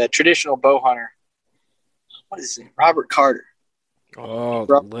the traditional bow hunter. What is his name? Robert Carter. Oh,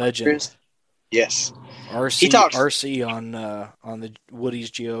 Robert legend. Carter. Yes. RC on the Woody's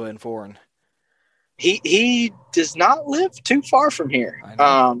Geo and Foreign. He does not live too far from here.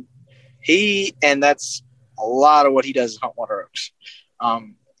 And that's a lot of what he does is hunt water oaks.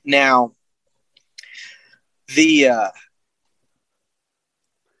 Now the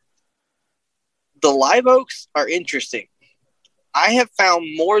live oaks are interesting. I have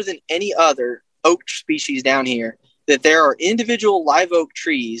found more than any other oak species down here that there are individual live oak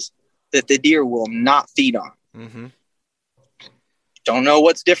trees that the deer will not feed on. Mm-hmm. Don't know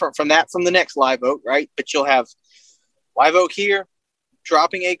what's different from the next live oak, right? But you'll have live oak here,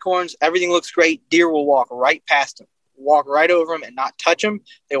 dropping acorns. Everything looks great. Deer will walk right past them, walk right over them and not touch them.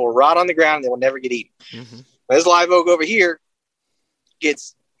 They will rot on the ground. And they will never get eaten. Mm-hmm. This live oak over here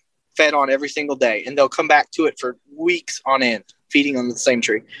gets fed on every single day, and they'll come back to it for weeks on end, feeding on the same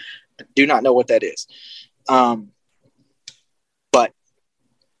tree. I do not know what that is. But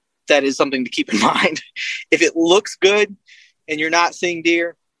that is something to keep in mind. If it looks good and you're not seeing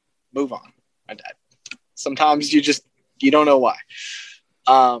deer, move on. Sometimes you don't know why.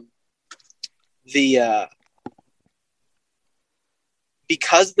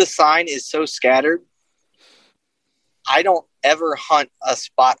 Because the sign is so scattered, I don't ever hunt a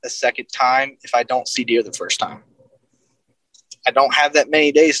spot a second time if I don't see deer the first time. I don't have that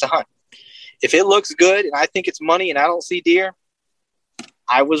many days to hunt. If it looks good and I think it's money and I don't see deer,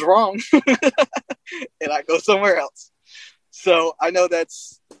 I was wrong. And I go somewhere else. So I know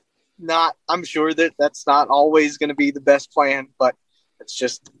I'm sure that that's not always going to be the best plan, but it's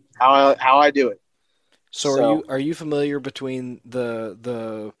just how I do it. So are you familiar between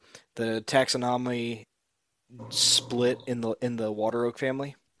the taxonomy split in the water oak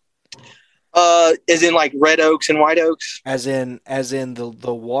family? As in like red oaks and white oaks? As in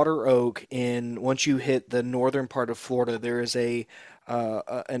the water oak, once you hit the northern part of Florida, there is an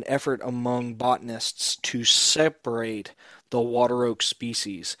effort among botanists to separate the water oak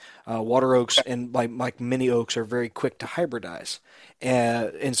species. Water oaks and like many oaks are very quick to hybridize.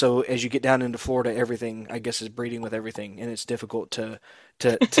 And so as you get down into Florida, everything, I guess, is breeding with everything, and it's difficult to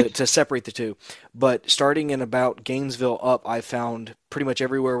separate the two. But starting in about Gainesville up, I found pretty much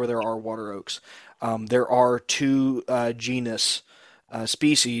everywhere where there are water oaks. There are two genus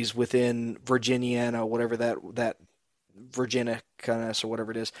species within Virginiana, whatever that Virginicanus or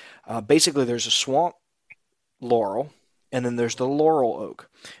whatever it is. Basically, there's a swamp laurel, and then there's the laurel oak.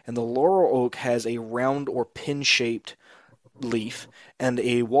 And the laurel oak has a round or pin-shaped leaf, and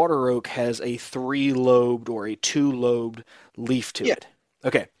a water oak has a 3-lobed or a 2-lobed leaf to it.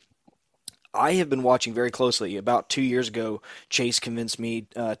 Okay. I have been watching very closely. About 2 years ago, Chase convinced me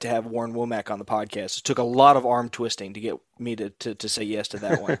to have Warren Womack on the podcast. It took a lot of arm twisting to get me to say yes to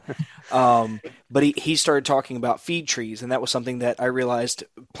that one. But he started talking about feed trees, and that was something that I realized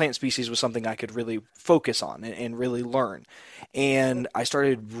plant species was something I could really focus on and really learn. And I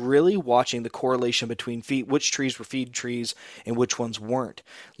started really watching the correlation between which trees were feed trees and which ones weren't.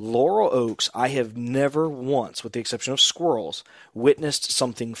 Laurel oaks, I have never once, with the exception of squirrels, witnessed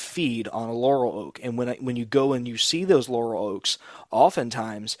something feed on a laurel oak. And when you go and you see those laurel oaks,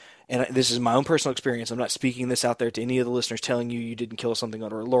 oftentimes, and this is my own personal experience, I'm not speaking this out there to any of the listeners telling you didn't kill something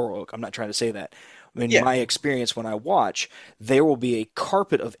under a laurel oak. I'm not trying to say that. My experience when I watch, there will be a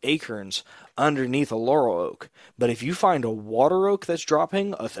carpet of acorns underneath a laurel oak. But if you find a water oak that's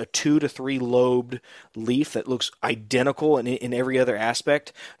dropping a 2 to 3 lobed leaf that looks identical in every other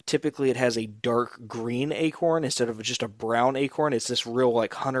aspect, typically it has a dark green acorn instead of just a brown acorn. It's this real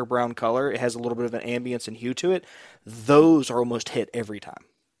like hunter brown color. It has a little bit of an ambience and hue to it. Those are almost hit every time.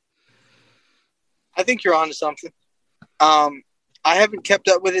 I think you're onto something. I haven't kept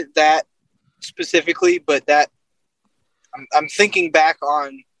up with it that specifically, but that I'm thinking back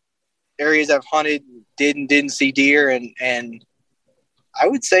on areas I've hunted, didn't see deer, and I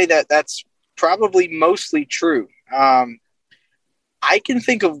would say that that's probably mostly true. I can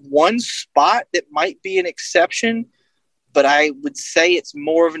think of one spot that might be an exception, but I would say it's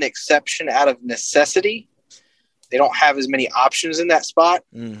more of an exception out of necessity. They don't have as many options in that spot.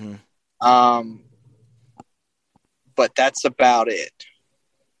 Mm-hmm. But that's about it.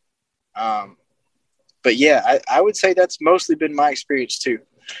 But yeah, I would say that's mostly been my experience too.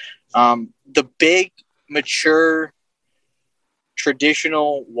 The big, mature,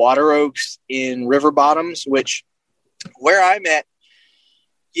 traditional water oaks in river bottoms, which where I'm at,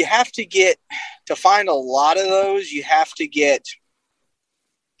 you have to find a lot of those, you have to get,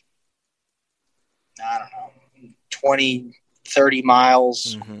 I don't know, 20, 30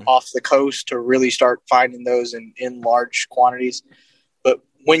 miles off the coast to really start finding those in large quantities. But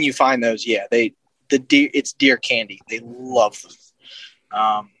when you find those, it's deer candy. They love them.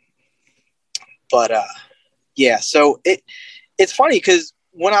 So it's funny because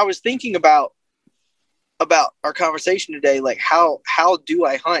when I was thinking about our conversation today, like how do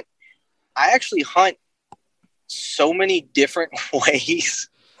I hunt? I actually hunt so many different ways.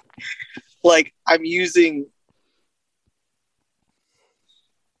 Like I'm using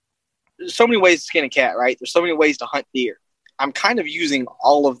so many ways to skin a cat, right? There's so many ways to hunt deer. I'm kind of using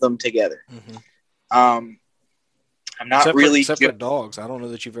all of them together. Mm-hmm. I'm not except for dogs. I don't know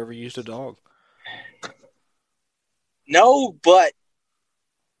that you've ever used a dog. No, but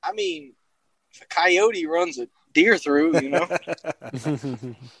I mean, if a coyote runs a deer through, I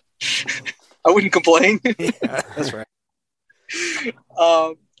wouldn't complain. Yeah, that's right.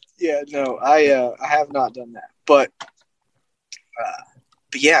 Yeah, no, I have not done that, but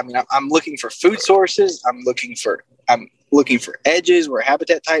yeah, I mean, I'm looking for food sources. I'm looking for edges where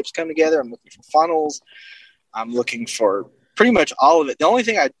habitat types come together. I'm looking for funnels. I'm looking for pretty much all of it. The only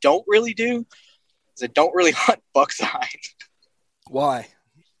thing I don't really do is I don't really hunt buck sign. Why?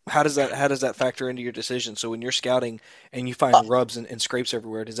 How does that factor into your decision? So when you're scouting and you find rubs and scrapes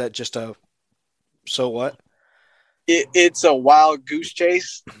everywhere, is that just a so what? It's a wild goose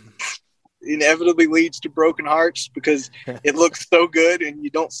chase. Inevitably leads to broken hearts because it looks so good and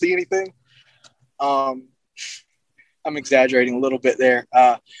you don't see anything. I'm exaggerating a little bit there.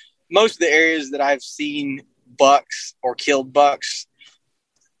 Most of the areas that I've seen bucks or killed bucks,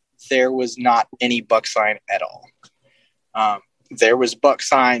 there was not any buck sign at all. There was buck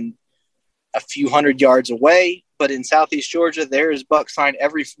sign a few hundred yards away, but in Southeast Georgia, there is buck sign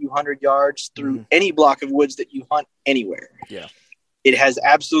every few hundred yards through any block of woods that you hunt anywhere. Yeah. It has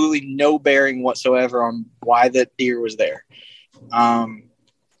absolutely no bearing whatsoever on why that deer was there. The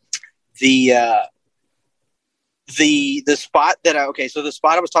spot so the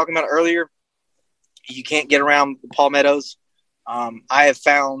spot I was talking about earlier, you can't get around the palmettos. I have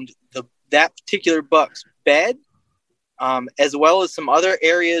found that particular buck's bed, as well as some other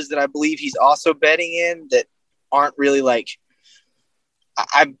areas that I believe he's also bedding in that aren't really like.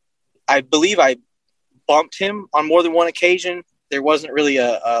 I believe I bumped him on more than one occasion. There wasn't really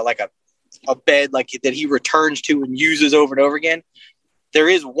a bed like that he returns to and uses over and over again. There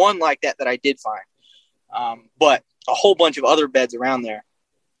is one like that I did find, but a whole bunch of other beds around there.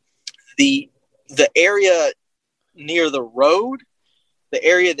 The area near the road, the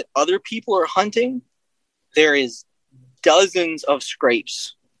area that other people are hunting, there is dozens of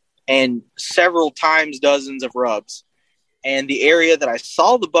scrapes and several times dozens of rubs. And the area that I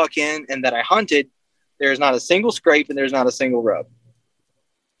saw the buck in and that I hunted, there's not a single scrape and there's not a single rub.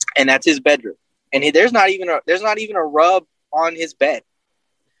 And that's his bedroom. And there's not even a rub on his bed.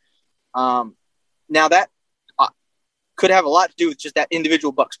 Now that could have a lot to do with just that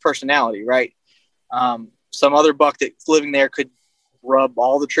individual buck's personality, right? Some other buck that's living there could rub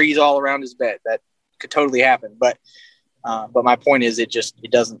all the trees all around his bed. That could totally happen. But my point is, it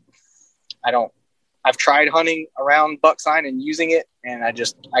doesn't. I've tried hunting around buck sign and using it, and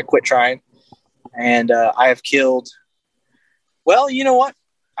I quit trying. And I have killed. Well, you know what?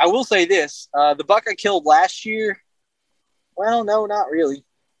 I will say this: the buck I killed last year. Well, no, not really.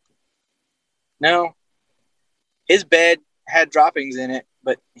 No, his bed had droppings in it,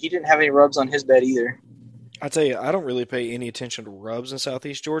 but he didn't have any rubs on his bed either. I tell you, I don't really pay any attention to rubs in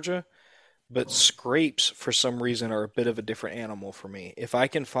Southeast Georgia, but scrapes for some reason are a bit of a different animal for me. If I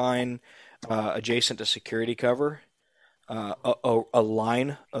can find adjacent to security cover, a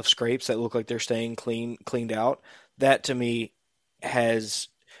line of scrapes that look like they're staying cleaned out, that to me has,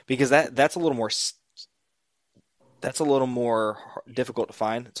 because that's a little more difficult to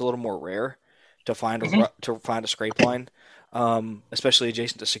find. It's a little more rare to find a scrape line, especially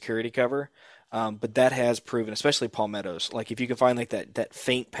adjacent to security cover. But that has proven, especially palmettos. Like if you can find like that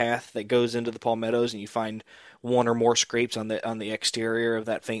faint path that goes into the palmettos, and you find one or more scrapes on the exterior of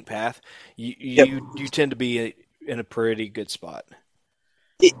that faint path, you tend to be in a pretty good spot.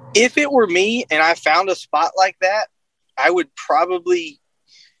 If it were me and I found a spot like that, I would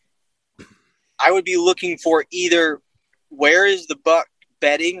be looking for either where is the buck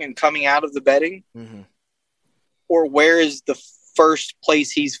bedding and coming out of the bedding, or where is the first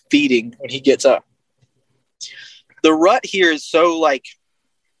place he's feeding when he gets up. The rut here is so like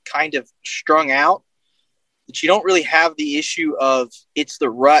kind of strung out that you don't really have the issue of it's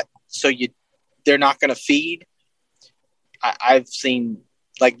the rut, so they're not going to feed. I've seen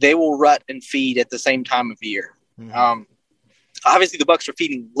like they will rut and feed at the same time of year. Obviously the bucks are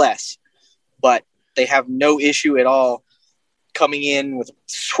feeding less, but they have no issue at all coming in with a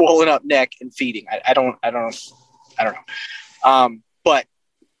swollen up neck and feeding. I don't know. But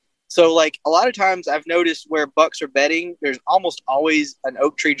so like a lot of times I've noticed where bucks are bedding, there's almost always an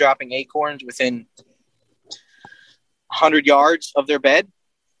oak tree dropping acorns within 100 yards of their bed.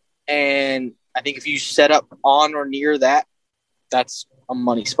 And I think if you set up on or near that, that's a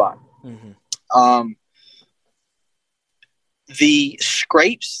money spot. The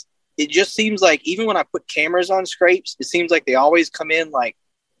scrapes, it just seems like even when I put cameras on scrapes, it seems like they always come in like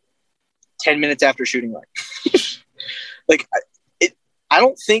 10 minutes after shooting light. Like I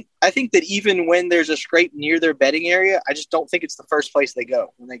think that even when there's a scrape near their bedding area, I just don't think it's the first place they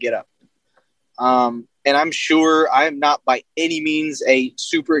go when they get up. And I'm sure I am not by any means a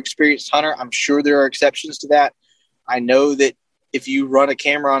super experienced hunter. I'm sure there are exceptions to that. I know that if you run a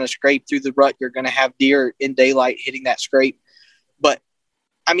camera on a scrape through the rut, you're going to have deer in daylight hitting that scrape. But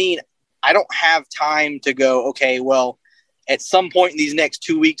I mean, I don't have time to go, okay, well, at some point in these next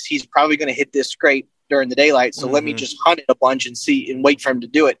 2 weeks, he's probably going to hit this scrape during the daylight. So let me just hunt it a bunch and see and wait for him to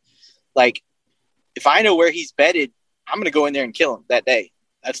do it. Like, if I know where he's bedded, I'm going to go in there and kill him that day.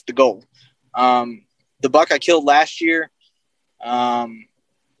 That's the goal. The buck I killed last year,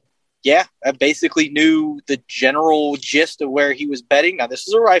 yeah, I basically knew the general gist of where he was bedding. Now, this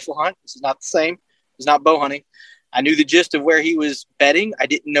is a rifle hunt. This is not the same. It's not bow hunting. I knew the gist of where he was bedding. I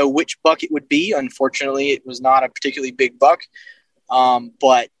didn't know which buck it would be. Unfortunately, it was not a particularly big buck,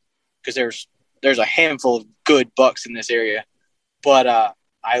 but because there's a handful of good bucks in this area. But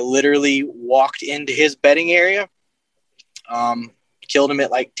I literally walked into his bedding area, killed him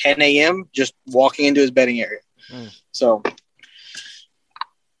at like 10 a.m., just walking into his bedding area. So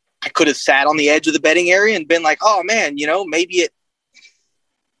I could have sat on the edge of the bedding area and been like, oh, man, maybe at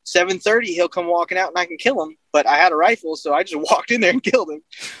 7:30 he'll come walking out and I can kill him. But I had a rifle, so I just walked in there and killed him.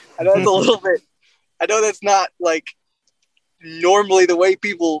 I know that's a little bit – I know that's not like normally the way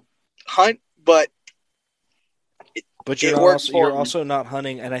people hunt, but you're also not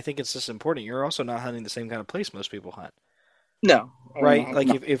hunting, and I think it's just important. You're also not hunting the same kind of place most people hunt. No, right?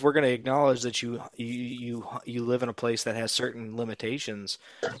 Like if we're going to acknowledge that you live in a place that has certain limitations,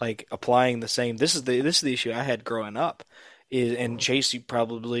 like applying the same. This is the issue I had growing up. And Chase, you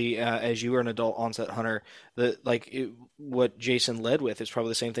probably as you were an adult onset hunter, what Jason led with is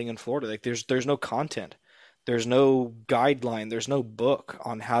probably the same thing in Florida. Like there's no content. There's no guideline. There's no book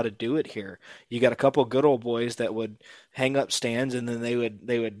on how to do it here. You got a couple of good old boys that would hang up stands, and then they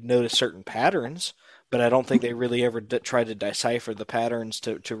would notice certain patterns. But I don't think they really ever tried to decipher the patterns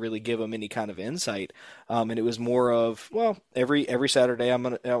to really give them any kind of insight. And it was more of, well, every Saturday I'm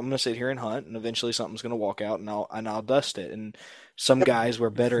gonna sit here and hunt, and eventually something's gonna walk out, and I'll dust it. And some guys were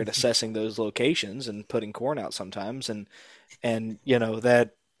better at assessing those locations and putting corn out sometimes, and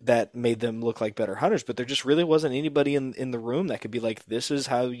that made them look like better hunters, but there just really wasn't anybody in the room that could be like, this is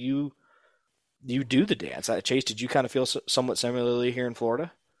how you do the dance. Chase, did you kind of feel somewhat similarly here in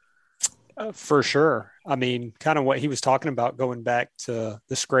Florida? For sure. I mean, kind of what he was talking about, going back to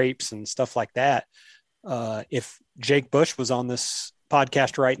the scrapes and stuff like that. If Jake Bush was on this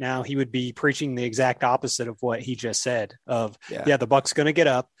podcast right now, he would be preaching the exact opposite of what he just said of, the buck's going to get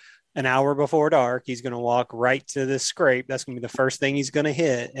up an hour before dark. He's going to walk right to this scrape. That's going to be the first thing he's going to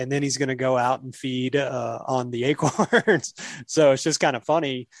hit. And then he's going to go out and feed on the acorns. So it's just kind of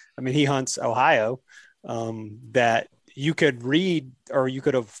funny. I mean, he hunts Ohio, that you could read, or you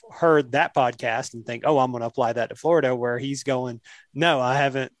could have heard that podcast and think, oh, I'm going to apply that to Florida, where he's going, no, I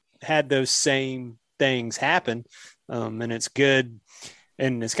haven't had those same things happen. And it's good.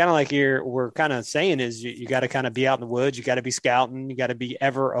 And it's kind of like we're kind of saying is you got to kind of be out in the woods. You got to be scouting. You got to be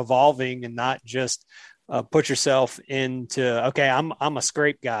ever evolving and not just put yourself into, okay, I'm a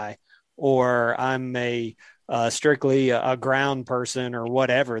scrape guy, or I'm strictly a ground person or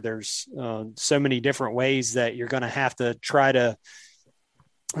whatever. There's so many different ways that you're going to have to try to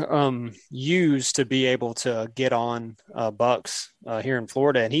use to be able to get on bucks here in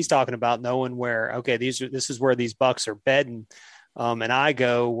Florida. And he's talking about knowing where, okay, this is where these bucks are bedding. And I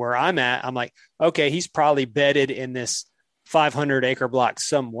go where I'm at, I'm like, okay, he's probably bedded in this 500 acre block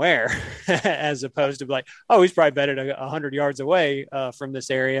somewhere, as opposed to like, oh, he's probably bedded 100 yards away from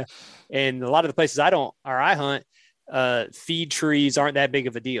this area. And a lot of the places I hunt, feed trees aren't that big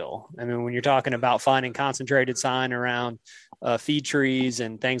of a deal. I mean, when you're talking about finding concentrated sign around feed trees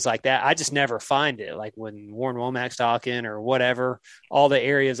and things like that, I just never find it. Like when Warren Womack's talking or whatever, all the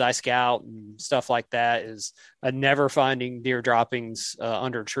areas I scout and stuff like that is never finding deer droppings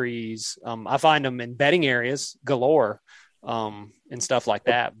under trees. I find them in bedding areas galore and stuff like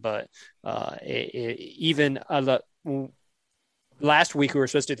that. But even last week we were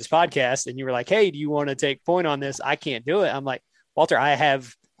supposed to do this podcast and you were like, hey, do you want to take point on this? I can't do it. I'm like, Walter, I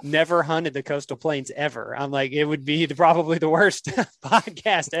have never hunted the coastal plains ever. I'm like, it would be probably the worst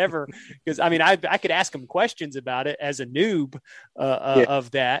podcast ever. Because I mean, I could ask him questions about it as a noob of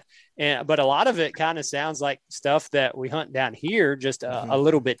that. But a lot of it kind of sounds like stuff that we hunt down here, just a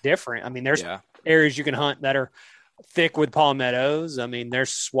little bit different. I mean, there's areas you can hunt that are thick with palmettos. I mean,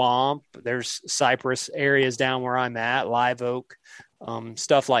 there's swamp, there's cypress areas down where I'm at, live oak,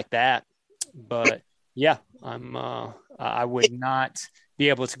 stuff like that. But yeah, I would not be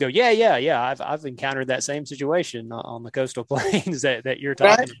able to go, I've encountered that same situation on the coastal plains that you're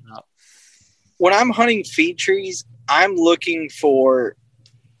talking about. When I'm hunting feed trees, I'm looking for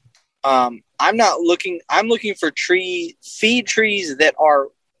I'm looking for feed trees that are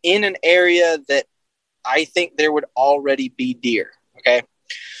in an area that I think there would already be deer. Okay.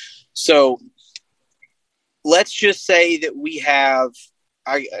 So let's just say that we have,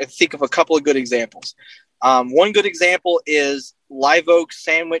 I think of a couple of good examples. One good example is live oak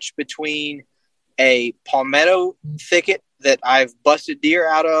sandwiched between a palmetto thicket that I've busted deer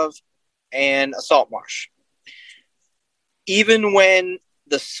out of and a salt marsh. Even when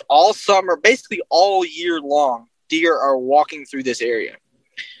all summer, basically all year long, deer are walking through this area,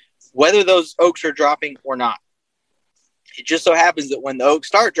 whether those oaks are dropping or not. It just so happens that when the oaks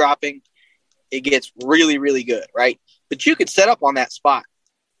start dropping, it gets really, really good, right? But you could set up on that spot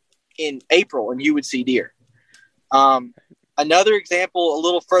in April and you would see deer. Another example, a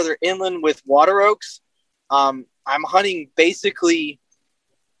little further inland with water oaks, I'm hunting basically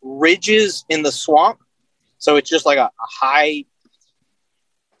ridges in the swamp. So it's just like a high,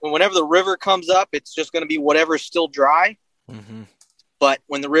 whenever the river comes up, it's just going to be whatever's still dry. Mm-hmm. But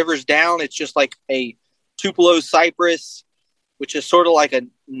when the river's down, it's just like a Tupelo cypress, which is sort of like a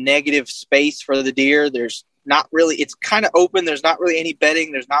negative space for the deer. There's not really, it's kind of open. There's not really any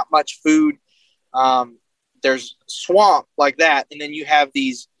bedding. There's not much food. There's swamp like that. And then you have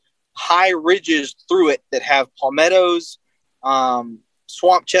these high ridges through it that have palmettos,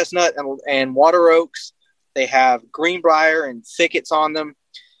 swamp chestnut and water oaks. They have greenbrier and thickets on them.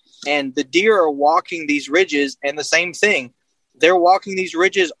 And the deer are walking these ridges, and the same thing. They're walking these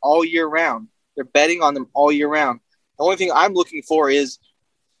ridges all year round. They're bedding on them all year round. The only thing I'm looking for is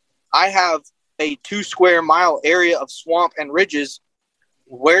I have a 2 square mile area of swamp and ridges.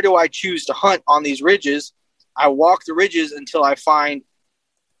 Where do I choose to hunt on these ridges? I walk the ridges until I find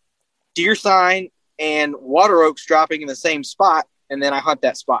deer sign and water oaks dropping in the same spot, and then I hunt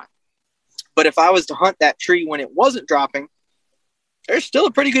that spot. But if I was to hunt that tree when it wasn't dropping, there's still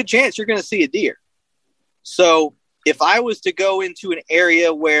a pretty good chance you're going to see a deer. So if I was to go into an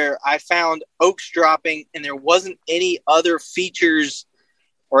area where I found oaks dropping and there wasn't any other features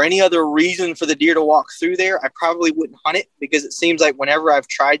or any other reason for the deer to walk through there, I probably wouldn't hunt it, because it seems like whenever I've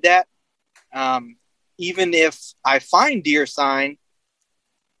tried that, even if I find deer sign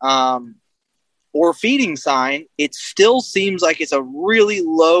or feeding sign, it still seems like it's a really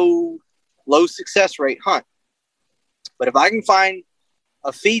low success rate hunt. But if I can find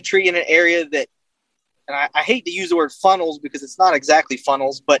a feed tree in an area that, and I hate to use the word funnels because it's not exactly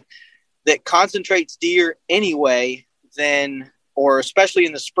funnels, but that concentrates deer anyway, then, or especially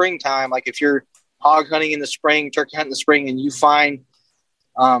in the springtime, like if you're hog hunting in the spring, turkey hunting in the spring, and you find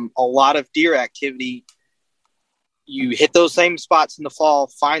a lot of deer activity, you hit those same spots in the fall,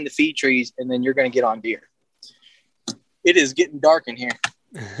 find the feed trees, and then you're going to get on deer. It is getting dark in here.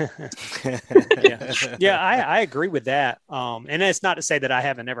 Yeah, I agree with that. And it's not to say that I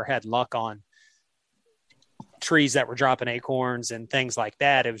haven't ever had luck on trees that were dropping acorns and things like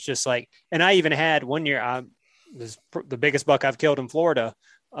that. It was just like, and I even had one year, this the biggest buck I've killed in Florida.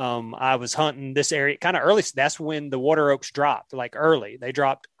 I was hunting this area kind of early. So that's when the water oaks dropped, like early. They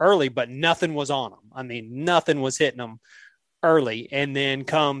dropped early, but nothing was on them. I mean, nothing was hitting them early. And then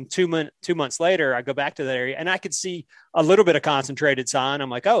come 2 months later, I go back to that area and I could see a little bit of concentrated sign. I'm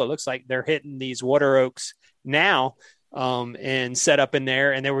like, oh, it looks like they're hitting these water oaks now, and set up in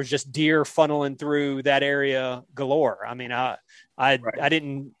there. And there was just deer funneling through that area galore. I mean, I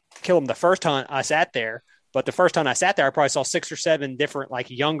didn't kill them the first hunt I sat there, but the first time I sat there, I probably saw 6 or 7 different like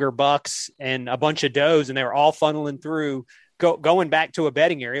younger bucks and a bunch of does, and they were all funneling through, going back to a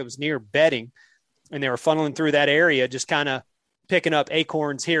bedding area. It was near bedding, and they were funneling through that area, just kind of picking up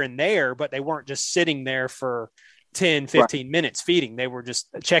acorns here and there, but they weren't just sitting there for 10, 15 minutes feeding. They were just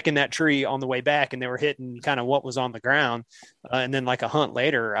checking that tree on the way back, and they were hitting kind of what was on the ground. And then like a hunt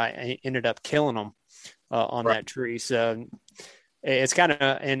later, I ended up killing them on that tree. So it's kind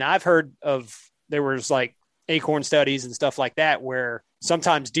of, and I've heard of, there was like acorn studies and stuff like that, where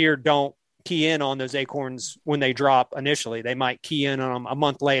sometimes deer don't key in on those acorns when they drop initially. They might key in on them a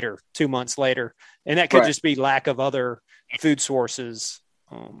month later, 2 months later. And that could just be lack of other food sources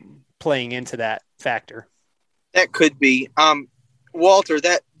playing into that factor. That could be. Walter,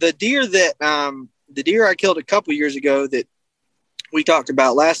 that the deer I killed a couple years ago that we talked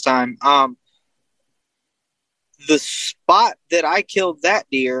about last time, the spot that I killed that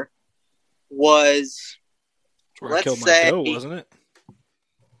deer was, where I killed my doe, wasn't it?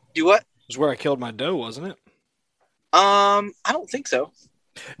 Do what? It was where I killed my doe, wasn't it? I don't think so.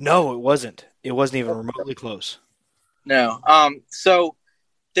 No, it wasn't. It wasn't even remotely close. No. So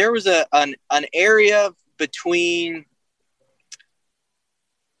there was an area between.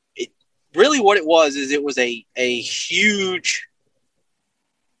 Really, what it was is it was a huge.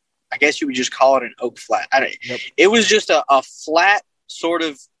 I guess you would just call it an oak flat. It was just a flat sort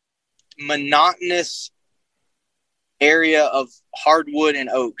of monotonous area of hardwood and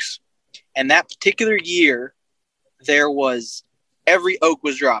oaks. And that particular year, every oak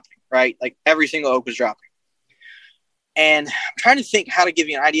was dropping, right? Like every single oak was dropping. And I'm trying to think how to give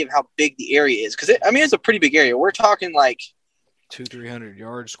you an idea of how big the area is. Because, it's a pretty big area. We're talking like 200-300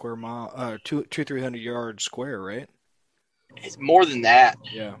 yards square mile, 200-300 yards square, right? It's more than that.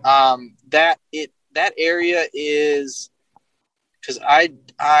 Yeah. That area is, because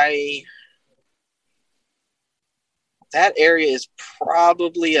that area is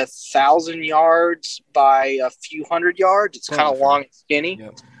probably 1,000 yards by a few hundred yards. It's kind of long and skinny.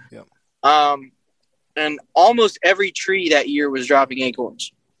 Yep. And almost every tree that year was dropping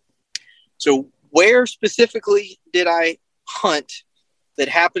acorns. So where specifically did I hunt that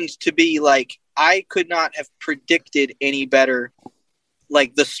happened to be like, I could not have predicted any better.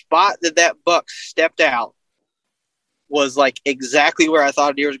 Like the spot that buck stepped out was like exactly where I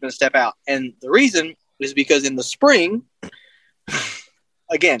thought a deer was going to step out. And the reason is because in the spring,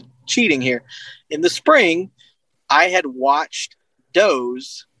 again, cheating here. In the spring, I had watched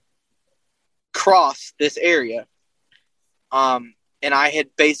does cross this area. And I had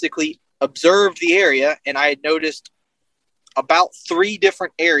basically observed the area, and I had noticed about 3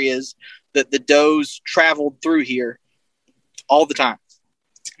 different areas that the does traveled through here all the time.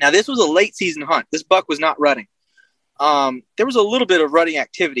 Now, this was a late season hunt. This buck was not rutting. There was a little bit of rutting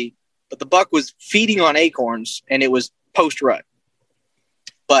activity, but the buck was feeding on acorns, and it was post-rut.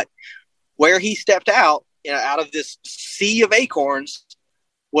 But where he stepped out, out of this sea of acorns,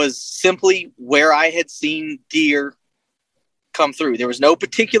 was simply where I had seen deer come through. There was no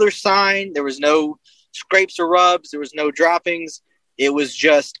particular sign. There was no scrapes or rubs. There was no droppings. It was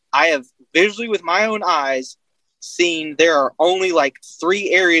just, I have visually with my own eyes seen there are only like 3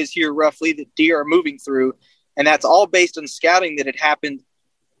 areas here roughly that deer are moving through. And that's all based on scouting that had happened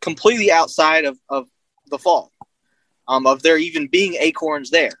completely outside of the fall, of there even being acorns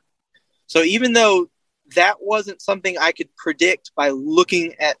there. So even though that wasn't something I could predict by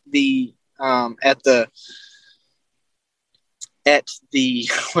looking at the what's the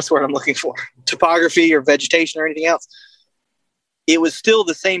word I'm looking for? Topography or vegetation or anything else. It was still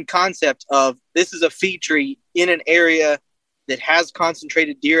the same concept of this is a feed tree in an area that has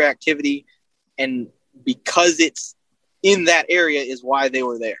concentrated deer activity, and because it's in that area is why they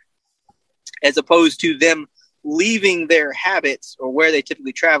were there, as opposed to them leaving their habits or where they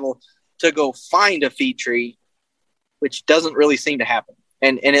typically travel to go find a feed tree, which doesn't really seem to happen.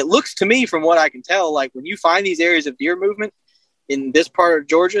 And it looks to me, from what I can tell, like when you find these areas of deer movement in this part of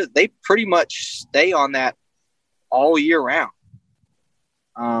Georgia, they pretty much stay on that all year round.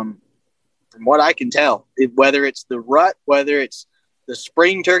 From what I can tell, whether it's the rut, whether it's the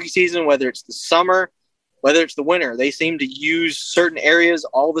spring turkey season, whether it's the summer, whether it's the winter, they seem to use certain areas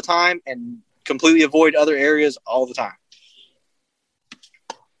all the time and completely avoid other areas all the time.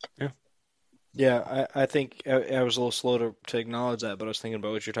 Yeah, I think I was a little slow to acknowledge that, but I was thinking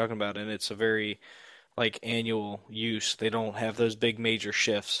about what you're talking about, and it's a very annual use. They don't have those big major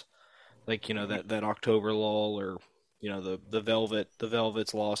shifts, like that October lull, or the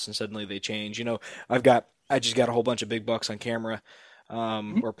velvet's lost and suddenly they change. I just got a whole bunch of big bucks on camera,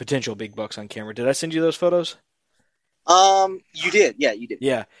 or potential big bucks on camera. Did I send you those photos? You did. Yeah, you did.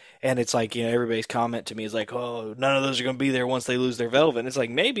 Yeah. And it's like, everybody's comment to me is like, oh, none of those are going to be there once they lose their velvet. And it's like,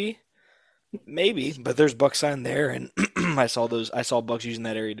 maybe, but there's buck sign there. And I saw bucks using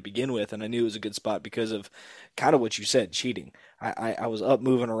that area to begin with. And I knew it was a good spot because of kind of what you said, cheating. I was up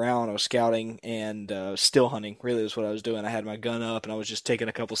moving around. I was scouting and still hunting. Really was what I was doing. I had my gun up and I was just taking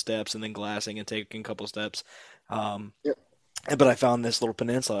a couple steps and then glassing and taking a couple steps. Yep. But I found this little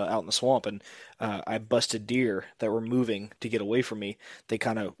peninsula out in the swamp, and I busted deer that were moving to get away from me. They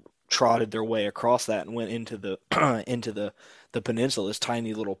kind of trotted their way across that and went into the into the peninsula, this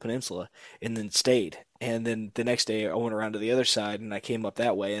tiny little peninsula, and then stayed. And then the next day I went around to the other side, and I came up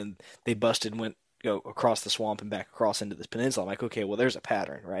that way, and they busted and went across the swamp and back across into this peninsula. I'm like, okay, well, there's a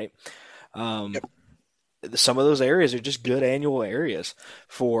pattern, right? Yep. Some of those areas are just good annual areas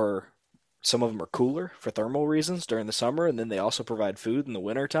for. Some of them are cooler for thermal reasons during the summer, and then they also provide food in the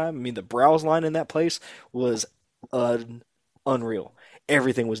wintertime. I mean, the browse line in that place was unreal.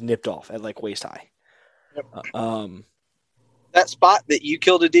 Everything was nipped off at like waist high. Yep. That spot that you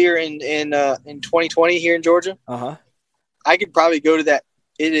killed a deer in 2020 here in Georgia, I could probably go to that.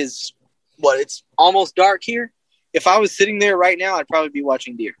 It is it's almost dark here. If I was sitting there right now, I'd probably be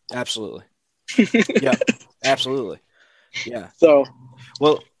watching deer. Absolutely. Yeah, absolutely. Yeah. So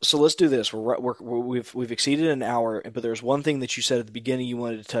let's do this. We've exceeded an hour, but there's one thing that you said at the beginning you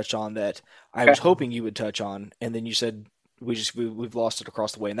wanted to touch on that I was hoping you would touch on, and then you said we've lost it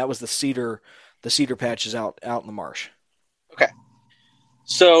across the way. And that was the cedar patches out in the marsh. Okay.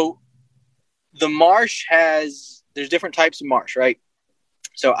 So the marsh there's different types of marsh, right?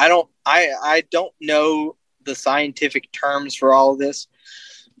 So I don't know the scientific terms for all of this,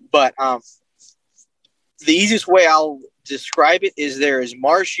 but the easiest way I'll describe it is there is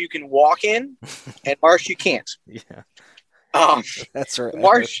marsh you can walk in and marsh you can't. Yeah. That's right.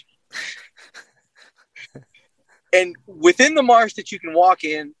 Marsh. And within the marsh that you can walk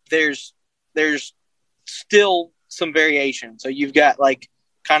in, there's still some variation. So you've got like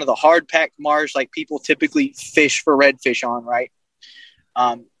kind of the hard packed marsh, like people typically fish for redfish on, right?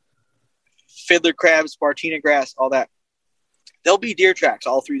 Fiddler crabs, Spartina grass, all that. There'll be deer tracks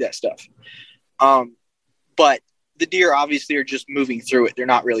all through that stuff. But the deer obviously are just moving through it. They're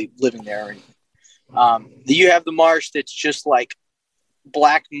not really living there or anything. You have the marsh that's just like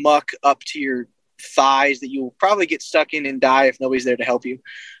black muck up to your thighs that you'll probably get stuck in and die if nobody's there to help you.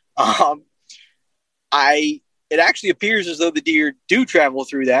 It actually appears as though the deer do travel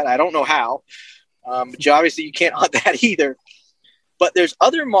through that. I don't know how, but obviously you can't hunt that either. But there's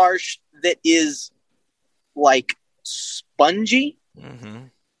other marsh that is like spongy. Mm-hmm.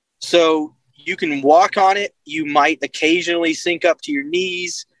 So you can walk on it. You might occasionally sink up to your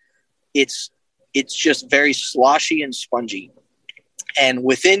knees. It's just very sloshy and spongy. And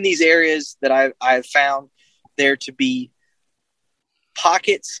within these areas that I've found there to be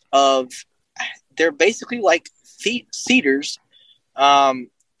pockets of, they're basically like cedars.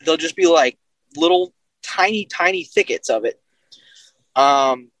 They'll just be like little tiny thickets of it.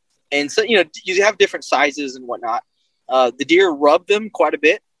 And so, you have different sizes and whatnot. The deer rub them quite a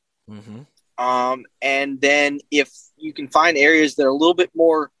bit. Mm-hmm. And then if you can find areas that are a little bit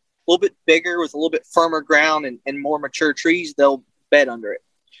bigger with a little bit firmer ground and more mature trees, they'll bed under it.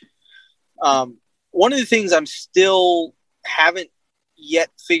 One of the things I'm still haven't yet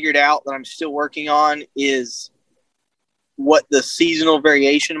figured out that I'm still working on is what the seasonal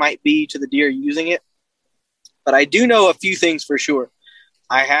variation might be to the deer using it. But I do know a few things for sure.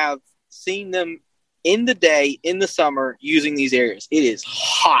 I have seen them in the day, in the summer, using these areas. It is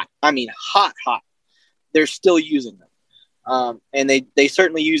hot. I mean, hot. They're still using them. And they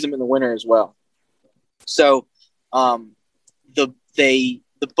certainly use them in the winter as well. So the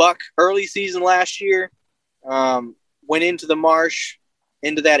buck early season last year went into the marsh,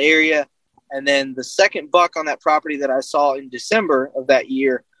 into that area. And then the second buck on that property that I saw in December of that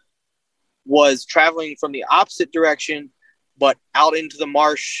year was traveling from the opposite direction, but out into the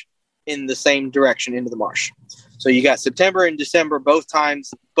marsh in the same direction into the marsh. So you got September and December, both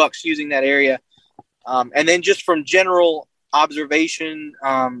times bucks using that area. And then just from general observation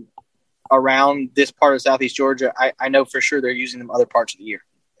around this part of Southeast Georgia, I know for sure they're using them other parts of the year.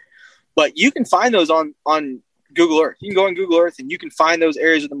 But you can find those on Google Earth. You can go on Google Earth and you can find those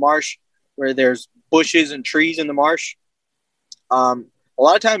areas of the marsh where there's bushes and trees in the marsh. A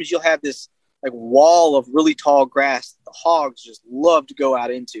lot of times you'll have this like wall of really tall grass that the hogs just love to go out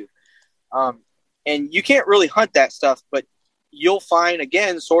into. And you can't really hunt that stuff, but you'll find,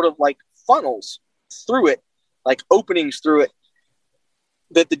 again, sort of like funnels through it, like openings through it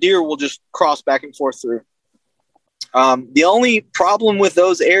that the deer will just cross back and forth through. The only problem with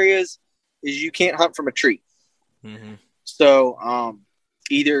those areas is you can't hunt from a tree. Mm-hmm. So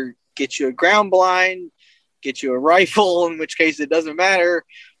either get you a ground blind, get you a rifle, in which case it doesn't matter,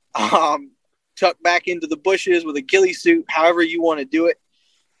 tuck back into the bushes with a ghillie suit, however you want to do it.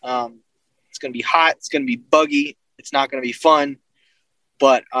 It's going to be hot. It's going to be buggy. It's not going to be fun.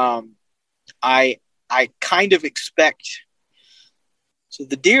 But I kind of expect. So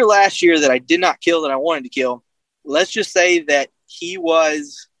the deer last year that I did not kill that I wanted to kill, let's just say that he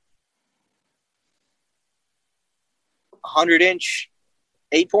was 100-inch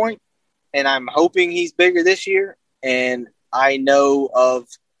 8-point, and I'm hoping he's bigger this year. And I know of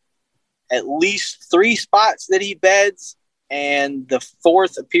at least 3 spots that he beds, and the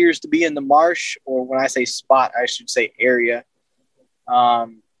 4th appears to be in the marsh, or when I say spot, I should say area.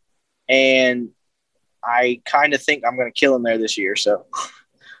 And I kind of think I'm going to kill him there this year. So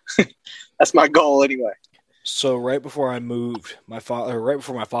that's my goal anyway. So right before I moved, right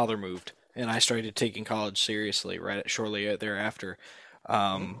before my father moved, and I started taking college seriously, shortly thereafter,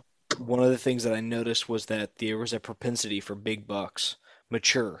 one of the things that I noticed was that there was a propensity for big bucks,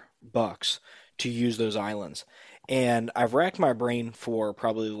 mature bucks, to use those islands. And I've racked my brain for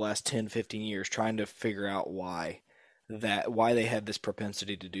probably the last 10, 15 years trying to figure out why they had this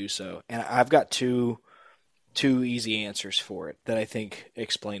propensity to do so. And I've got two easy answers for it that I think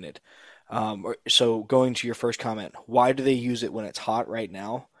explain it. So going to your first comment, why do they use it when it's hot right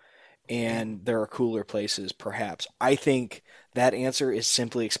now? and there are cooler places, perhaps. I think that answer is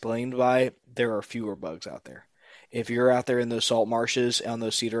simply explained by there are fewer bugs out there. If you're out there in those salt marshes, on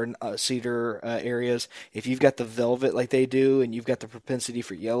those cedar areas, if you've got the velvet like they do, and you've got the propensity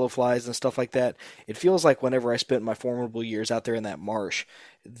for yellow flies and stuff like that, it feels like whenever I spent my formidable years out there in that marsh,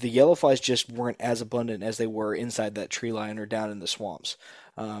 the yellow flies just weren't as abundant as they were inside that tree line or down in the swamps.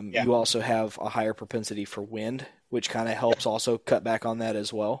 You also have a higher propensity for wind, which kind of helps also cut back on that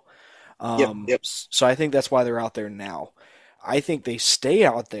as well. So I think that's why they're out there now. I think they stay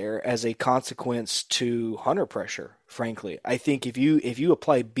out there as a consequence to hunter pressure, frankly. I think if you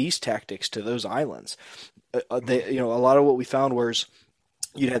apply beast tactics to those islands, a lot of what we found was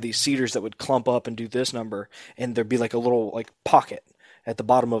you'd have these cedars that would clump up and do this number, and there'd be like a little like pocket at the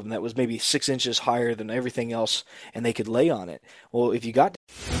bottom of them that was maybe 6 inches higher than everything else, and they could lay on it. Well, if you got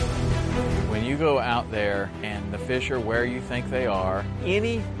when you go out there and the fish are where you think they are,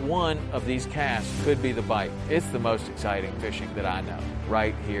 any one of these casts could be the bite. It's the most exciting fishing that I know,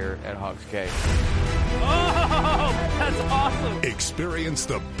 right here at Hawks Cave. Oh, that's awesome! Experience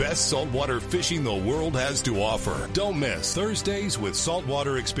the best saltwater fishing the world has to offer. Don't miss Thursdays with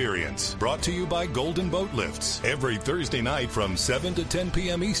Saltwater Experience, brought to you by Golden Boat Lifts, every Thursday night from 7 to 10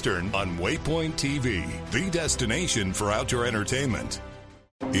 p.m. Eastern on Waypoint TV, the destination for outdoor entertainment.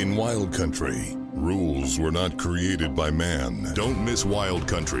 In Wild Country, rules were not created by man. Don't miss Wild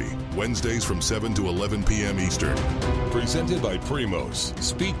Country, Wednesdays from 7 to 11 p.m. Eastern. Presented by Primos.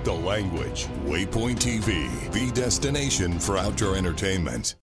 Speak the language. Waypoint TV, the destination for outdoor entertainment.